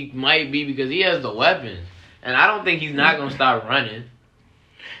thinking he might be because he has the weapons, and I don't think he's not gonna start running.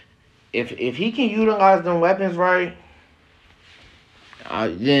 If he can utilize them weapons right,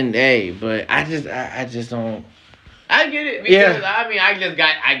 then hey. But I just don't. I get it because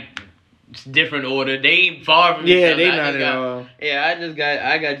it's different order. They ain't far from each other. They not at all. Yeah, I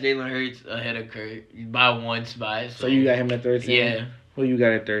got Jalen Hurts ahead of Kurt by one spot. So you got him at 13. Yeah. Who you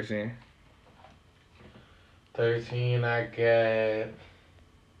got at 13? 13, I got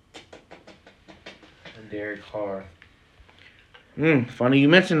Derek Carr. Funny you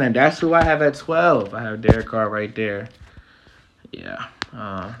mentioned that. That's who I have at 12. I have Derek Carr right there. Yeah.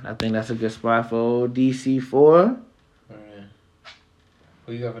 I think that's a good spot for old DC4.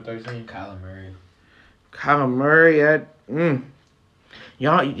 Who you got for 13? Kyler Murray at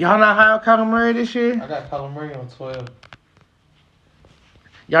Y'all not high on Kyler Murray this year? I got Kyler Murray on 12.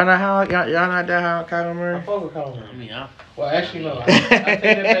 Y'all not high? Y'all not that high on Kyler Murray? I fuck with Kyler Murray. I mean, Well, actually, no. I take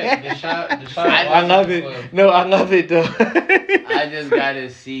that back. Deshaun I love it. No, I love it though. I just gotta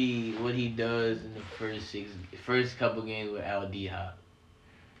see what he does in the first couple games with Al D-Hop.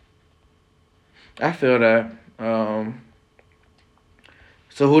 I feel that.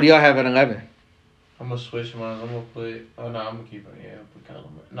 So who do y'all have at 11? I'm gonna switch mine. I'm gonna put. Oh no, I'm gonna keep it. Yeah, put Kyler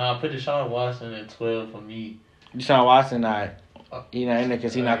Murray. No, I put Deshaun Watson at 12 for me. Deshaun Watson not. He not in there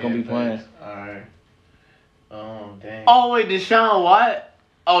because he's not gonna be playing. Alright. Dang. Oh wait, Deshaun what?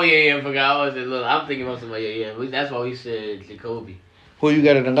 Oh yeah, I forgot. I was look. I'm thinking about somebody. Yeah. That's why we said Jacoby. Who you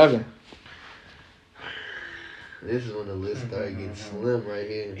got at 11? This is when the list started getting slim right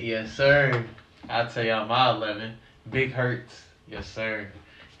here. Yes, sir. I'll tell y'all my 11. Big Hurts. Yes, sir.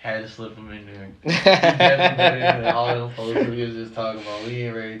 Had to slip him in there. He definitely better than all them folks we was just talking about. We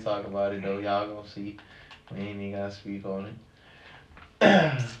ain't ready to talk about it though. Y'all gonna see. We ain't even gotta speak on it.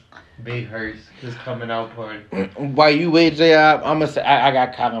 Big Hurts is coming out party. While you wait, J.I., I'm gonna say I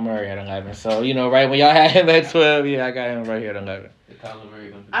got Kyler Murray at 11. So right when y'all had him at 12, yeah, I got him right here at 11. Kyler Murray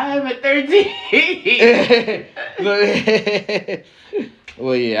gonna be. I am at 13.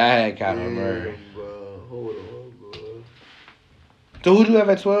 Well, yeah, I had Kyler Murray. Bro, hold on, bro. So who do you have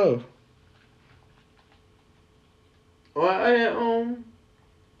at 12? Oh, I had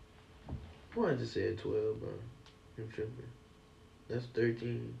Why did I just say at 12, bro? I'm tripping. That's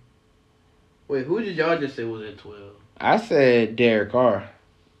 13. Wait, who did y'all just say was at 12? I said Derek Carr.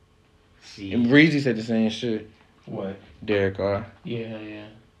 See. And Reezy said the same shit. What? Derek Carr. Yeah.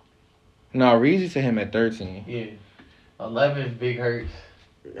 No, Reezy said him at 13. Yeah. 11, Big Hurts.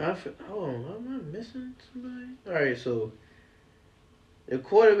 Hold on, am I missing somebody? Alright, so the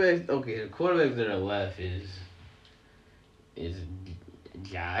quarterbacks that are left is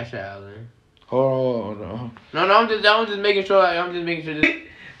Josh Allen. Hold on. No, I'm just making sure. I had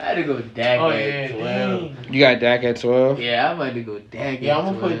to go Dak at 12. Dang. You got Dak at 12? Yeah, I'm about to go Dak Yeah, at 12.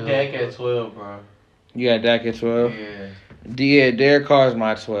 I'm gonna put Dak at 12, bro. You got Dak at 12? Yeah. Yeah, Derek Carr's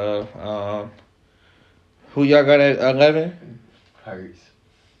my 12. Who y'all got at 11?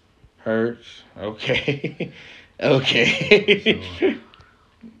 Hurts. Okay. Okay.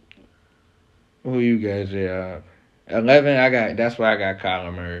 Who you guys got? 11, that's why I got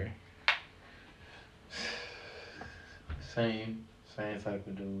Kyler Murray. Same type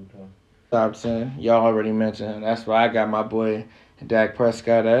of dude, though. Top 10. Y'all already mentioned him. That's why I got my boy Dak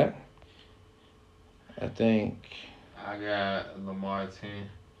Prescott at. I think. I got Lamar 10.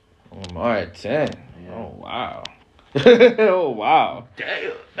 Lamar at 10. Yeah. Oh, wow. Oh, wow.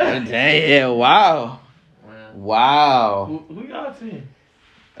 Damn. Damn, wow. Man. Wow. Who y'all 10?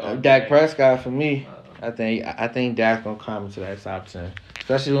 Dak Prescott for me. I think Dak's gonna come into that top 10,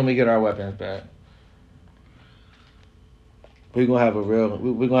 especially when we get our weapons back. We're gonna have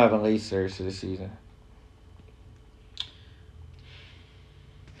a late surge to the season.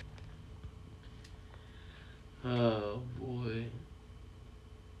 Oh boy.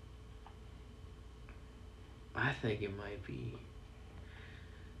 I think it might be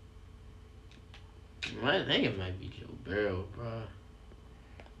Joe Burrow, bro.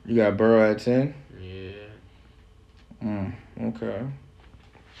 You got Burrow at 10? Yeah. Okay.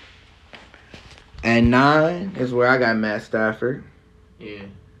 And 9 is where I got Matt Stafford. Yeah,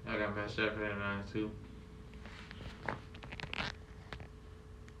 I got Matt Stafford at 9 too.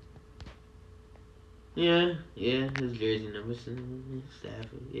 Yeah, his jersey number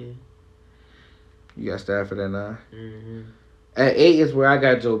Stafford, yeah. You got Stafford at 9. Mm-hmm. At 8 is where I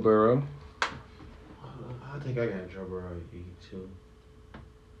got Joe Burrow. I'll take think I got Joe Burrow at 82.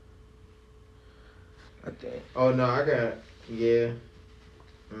 I think. Oh no, I got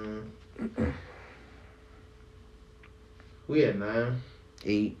we at 9.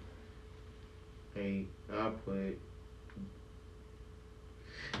 8. 8. I'll put.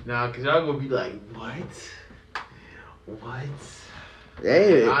 Nah, cause y'all gonna be like, what? What?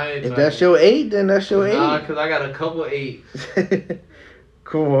 Hey, I ain't if trying that's to- your 8, then that's your 8. Nah, cause I got a couple 8s.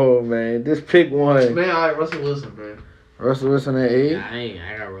 Come on, man. Just pick one. Man, alright, Russell Wilson, man. Russell Wilson at 8.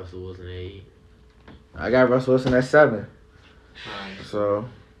 I got Russell Wilson at 8. I got Russell Wilson at 7. Alright. So,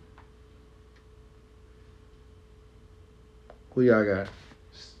 who y'all got?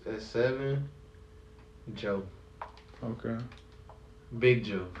 At 7, Joe. Okay. Big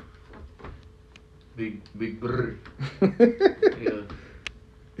Joe. Big brr. Yeah.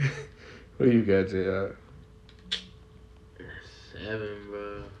 Who you got, JR? 7,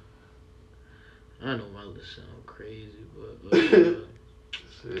 bro. I know my list sound crazy, but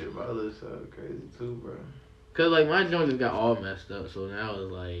Shit, my list sound crazy too, bro. cause like my joint just got all messed up, so now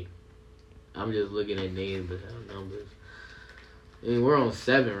it's like I'm just looking at names without numbers. I mean, we're on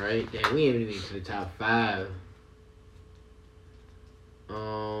 7, right? Damn, we ain't even to the top 5.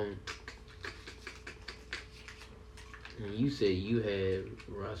 And you said you had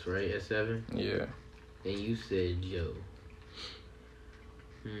Russ, right, at 7? Yeah. And you said Joe.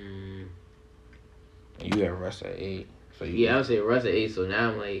 You got Russ at 8. So you Yeah, I would say Russ at 8, so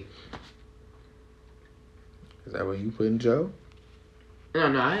now I'm like, Is that where you putting Joe?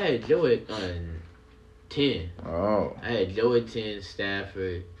 no, I had Joe at 10. Oh. I had Joe at 10,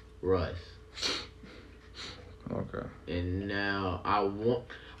 Stafford, Russ. Okay. And now I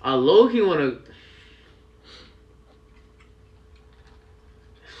low-key want to,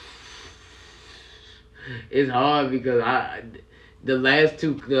 it's hard because the last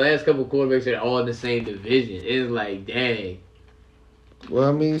couple quarterbacks are all in the same division. It's like, dang. Well,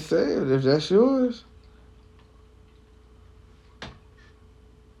 I mean, say it if that's yours.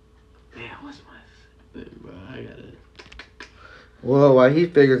 Man, what's my bro? I gotta. Well, while he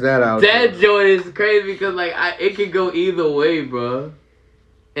figures that out. That joint is crazy because like it could go either way, bro.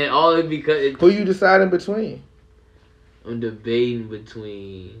 And all it because Who you deciding between? I'm debating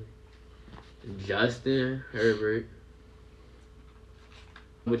between Justin Herbert.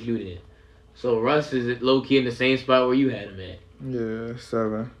 What you did? So Russ is low key in the same spot where you had him at. Yeah,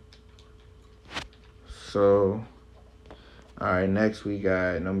 7. So, all right. Next we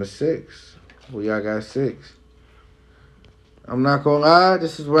got number 6. Who y'all got 6? I'm not gonna lie.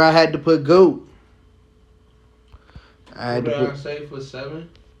 This is where I had to put GOAT. I had What to did I put. say for 7?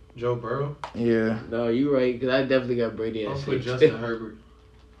 Joe Burrow. Yeah. No, you right because I definitely got Brady at I'll 6. put Justin Herbert.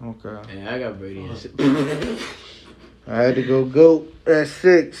 Okay. Yeah, I got Brady at 6. I had to go GOAT at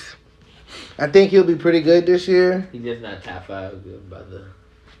 6. I think he'll be pretty good this year. He's just not top 5 good by the.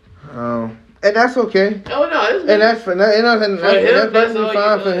 And that's okay. Oh no, it's And that's for that's him, that's all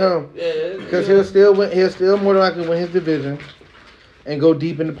fine you for know. him. Yeah, Because he'll still more than likely win his division and go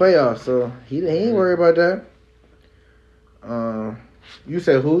deep in the playoffs. So he ain't worried about that. You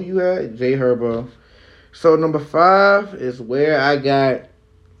said who you had? Jay Herbo. So number 5 is where I got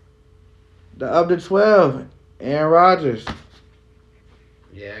the other 12, Aaron Rodgers.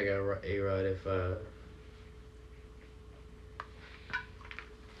 Yeah, I got A-Rod at 5.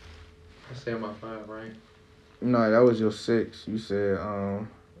 I said my 5, right? No, that was your 6. You said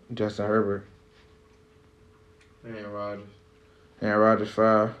Justin Herbert. Aaron Rodgers. Aaron Rodgers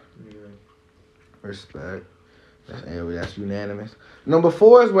 5. Yeah. Respect. That's unanimous. Number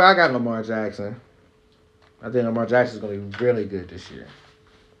 4 is where I got Lamar Jackson. I think Lamar Jackson's going to be really good this year.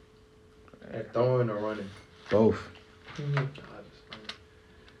 At throwing or running? Both.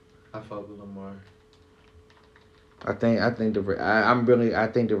 I fuck with Lamar. I think the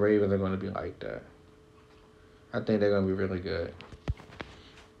Ravens are going to be like that. I think they're going to be really good.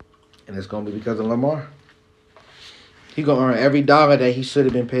 And it's going to be because of Lamar. He's going to earn every dollar that he should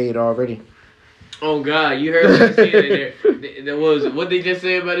have been paid already. Oh God, you heard what he said in there. There was what they just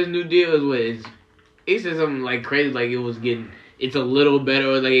said about his new deal is what he said something like crazy, like it's a little better,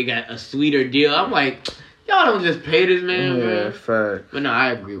 or like it got a sweeter deal. I'm like, y'all don't just pay this man, Yeah, man. fact. But no,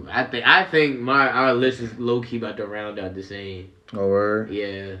 I agree. I think our list is low key about to round out the same. Oh, word?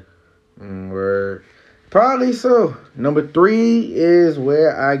 Yeah. Word. Probably so. Number 3 is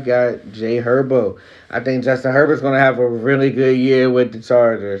where I got Jay Herbo. I think Justin Herbert's going to have a really good year with the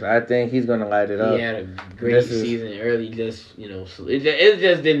Chargers. I think he's going to light it up. He had a great season early, just, so it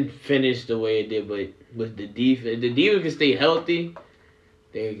just didn't finish the way it did, but with the defense can stay healthy.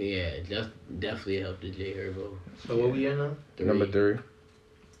 Just definitely helped the Jay Herbo. So what we at now? Number 3.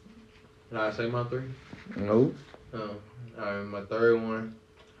 Did I say my 3? Nope. All right, my third one,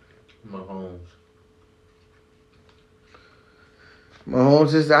 Mahomes.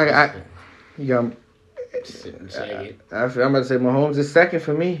 Mahomes is you got. Second. I'm about to say Mahomes is second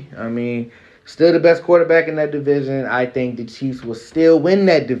for me. I mean, still the best quarterback in that division. I think the Chiefs will still win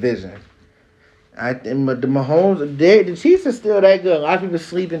that division. I think the Mahomes, the Chiefs are still that good. A lot of people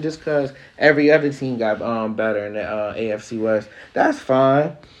sleeping just because every other team got better in the AFC West. That's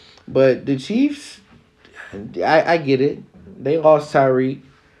fine, but the Chiefs, I get it. They lost Tyreek,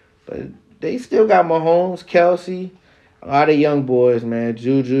 but they still got Mahomes, Kelsey, a lot of young boys, man.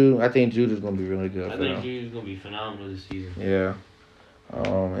 Juju, I think Juju's gonna be really good. I think Juju's gonna be phenomenal this season. Yeah.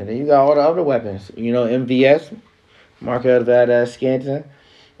 And then you got all the other weapons. You know, MVS, Marquez Valdez-Scantling.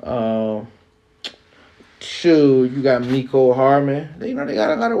 Shoot, you got Miko Hardman. They got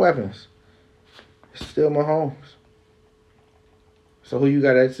a lot of weapons. It's still Mahomes. So who you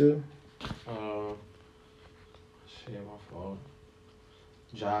got at two? Shit, my fault.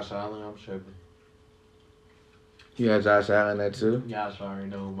 Josh Allen, I'm tripping. You got Josh Allen at two? Y'all already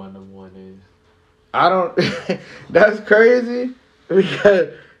know who my number one is. I don't. That's crazy.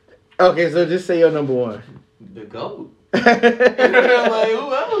 Because okay, so just say your number one. The GOAT. Like,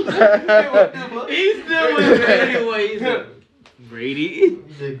 who else? He's still with anyways. Brady.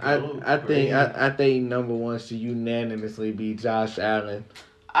 I think number one should unanimously be Josh Allen.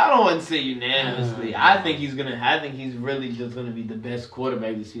 I don't want to say unanimously. I think he's really just gonna be the best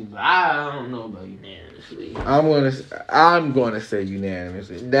quarterback this season. But I don't know about unanimously. I'm gonna say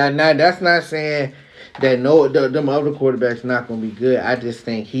unanimously. That's not saying that them other quarterbacks not gonna be good. I just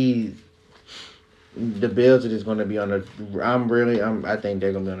think the Bills are just gonna be on I think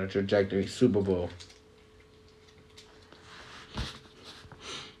they're gonna be on a trajectory Super Bowl.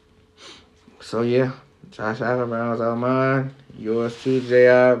 So yeah, Josh Allen rounds out mine. Yours too,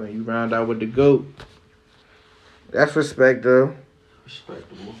 J.I., and you round out with the GOAT. That's respect, though.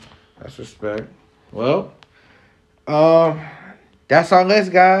 Respectable. That's respect. Well, that's our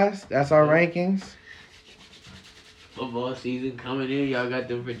list, guys. That's our rankings. Football season coming in. Y'all got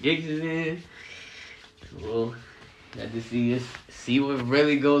the predictions in. Well, got to see what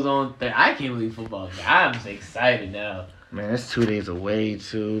really goes on. I can't believe football. I'm just excited now. Man, it's 2 days away,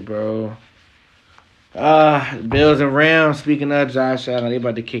 too, bro. Bills and Rams, speaking of Josh Allen, they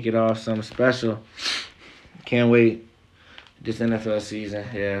about to kick it off something special. Can't wait. This NFL season.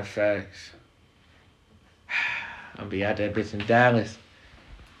 Yeah, facts. I'll be out that bitch in Dallas.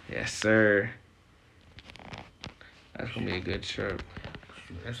 Yes, sir. That's going to be a good trip.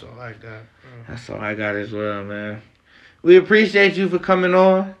 That's all I got, bro. That's all I got as well, man. We appreciate you for coming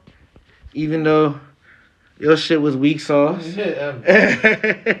on, even though your shit was weak sauce.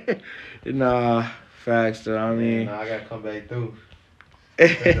 Nah. Facts, though. I mean, I gotta come back through.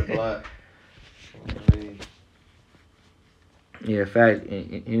 The block. Yeah, facts.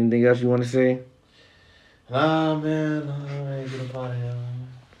 Anything else you want to say? Nah, man. I ain't gonna buy him.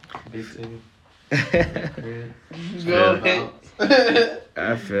 Big city. Go ahead.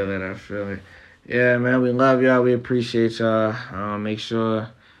 I feel it. Yeah, man. We love y'all. We appreciate y'all. Make sure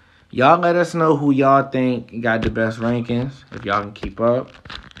y'all let us know who y'all think got the best rankings. If y'all can keep up.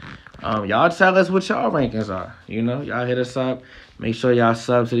 Y'all tell us what y'all rankings are. You know, y'all hit us up. Make sure y'all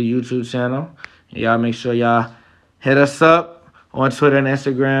sub to the YouTube channel. Y'all make sure y'all hit us up on Twitter and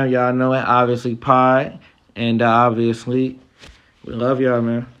Instagram. Y'all know it, obviously, pod. And obviously, we love y'all,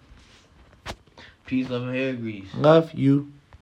 man. Peace, love, and hair grease. Love you.